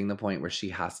she's hitting the point where she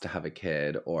has to have a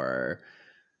kid, or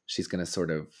she's gonna sort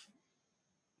of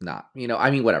not,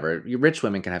 I mean, whatever. Rich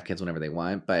women can have kids whenever they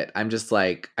want, but I'm just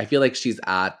like, I feel like she's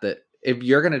at the, if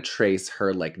you're gonna trace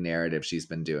her like narrative she's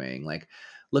been doing, like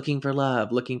looking for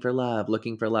love, looking for love,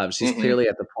 looking for love, she's clearly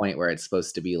at the point where it's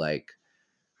supposed to be like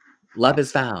love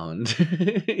is found.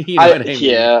 You know what I mean?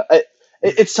 Yeah,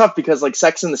 it's tough because like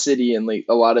Sex in the City and like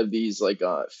a lot of these like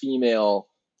female,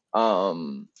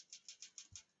 like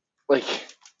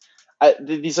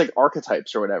these like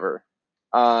archetypes or whatever.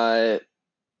 I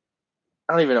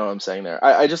don't even know what I'm saying there.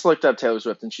 I just looked up Taylor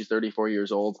Swift and she's 34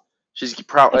 years old. She's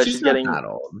Yeah, she's she's not getting that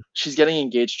old.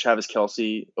 engaged to Travis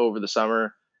Kelce over the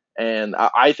summer, and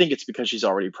I think it's because she's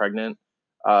already pregnant.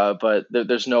 But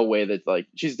there's no way that like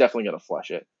she's definitely gonna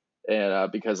flush it, and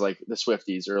because like the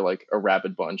Swifties are like a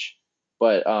rabid bunch.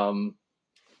 But and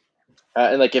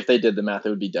like if they did the math, it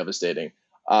would be devastating.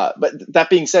 But that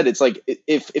being said, it's like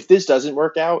if this doesn't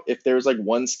work out, if there's like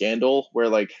one scandal where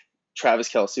like Travis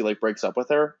Kelce like breaks up with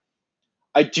her,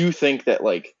 I do think that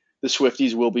like the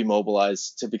Swifties will be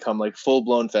mobilized to become like full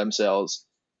blown femcels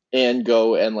and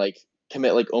go and like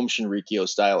commit like Om Shinrikyo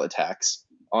style attacks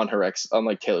on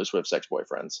like Taylor Swift's ex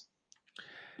boyfriends.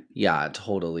 Yeah,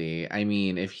 totally. I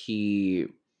mean, or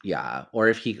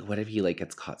what if he like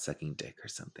gets caught sucking dick or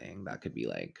something? That could be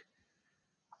like,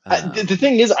 The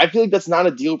thing is, I feel like that's not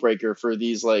a deal breaker for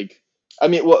these like. I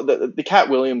mean, well, the Cat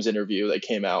Williams interview that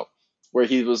came out where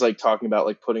he was like talking about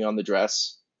like putting on the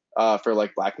dress for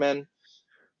like black men.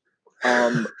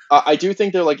 I do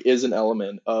think there like is an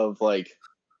element of like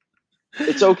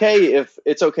it's okay if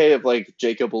like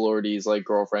Jacob Elordi's like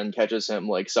girlfriend catches him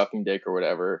like sucking dick or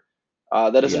whatever.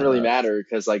 That doesn't really yeah, matter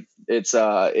because like it's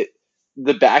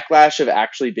the backlash of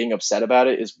actually being upset about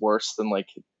it is worse than like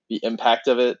the impact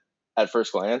of it at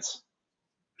first glance.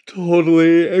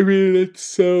 totally. I mean,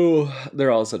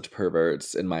 they're all such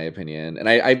perverts in my opinion. And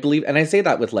I believe, and I say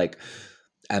that with like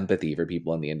empathy for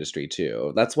people in the industry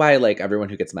too. That's why like everyone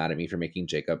who gets mad at me for making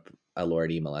Jacob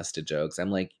Elordi molested jokes,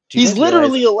 I'm like, do you He's guys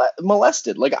realize literally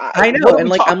molested. Like, I what know, are and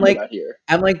we like talking about here?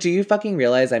 I'm like, do you fucking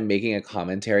realize I'm making a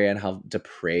commentary on how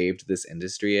depraved this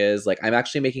industry is? Like, I'm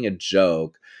actually making a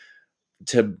joke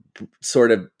to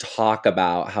sort of talk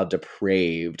about how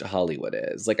depraved Hollywood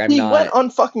is. Like, I'm He not. went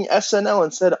on fucking SNL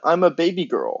and said, "I'm a baby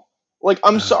girl." Like,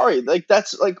 I'm sorry. Like,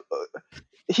 that's like,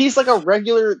 he's like a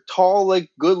regular, tall, like,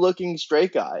 good-looking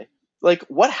straight guy. Like,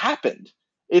 what happened?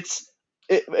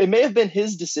 It may have been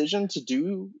his decision to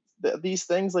do these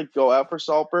things, like go out for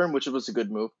Saltburn, which was a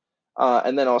good move,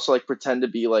 and then also like pretend to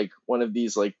be like one of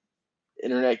these like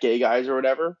internet gay guys or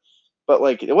whatever. But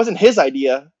like, it wasn't his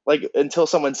idea. Like until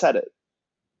someone said it.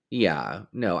 Yeah,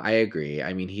 no, I agree.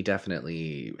 I mean, he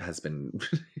definitely has been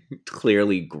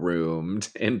clearly groomed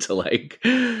into like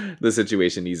the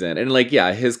situation he's in. And like,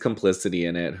 yeah, his complicity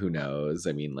in it, who knows?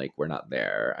 I mean, like, we're not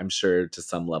there. I'm sure to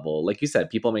some level, like you said,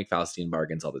 people make Faustian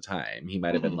bargains all the time. He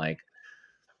might have been like,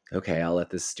 okay, I'll let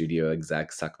this studio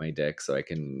exec suck my dick so I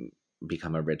can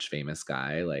become a rich, famous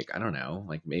guy. Like, I don't know.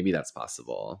 Like, maybe that's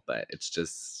possible, but it's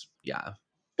just, yeah.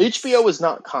 HBO is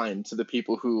not kind to the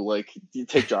people who like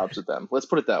take jobs with them. Let's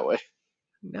put it that way.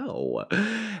 No.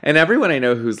 And everyone I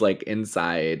know who's like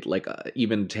inside, like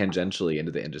even tangentially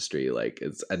into the industry, like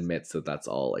admits that that's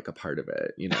all like a part of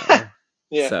it,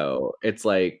 Yeah. So it's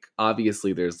like,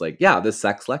 obviously there's like, yeah, the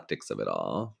sex lectics of it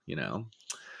all,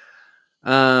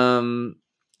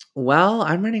 Well,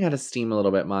 I'm running out of steam a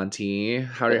little bit, Monty.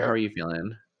 How are you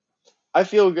feeling? I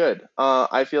feel good.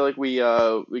 I feel like we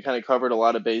kind of covered a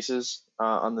lot of bases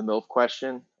on the MILF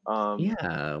question.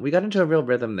 Yeah, we got into a real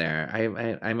rhythm there.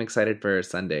 I'm excited for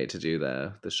Sunday to do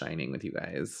the Shining with you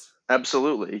guys.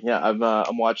 Absolutely. Yeah,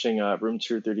 I'm watching Room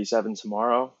 237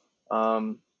 tomorrow.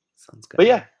 Sounds But good.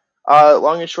 yeah,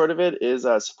 long and short of it is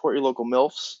support your local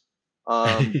MILFs.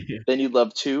 They need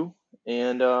love too,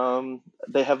 and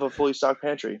they have a fully stocked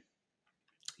pantry.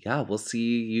 Yeah, we'll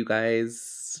see you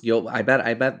guys. I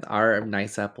bet our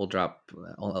nice app will drop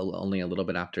only a little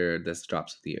bit after this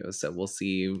drops with you. So we'll see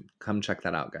you. Come check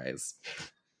that out, guys.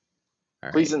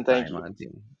 All Please right. and Bye, thank you. Monty.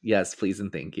 Yes, please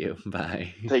and thank you.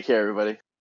 Bye. Take care, everybody.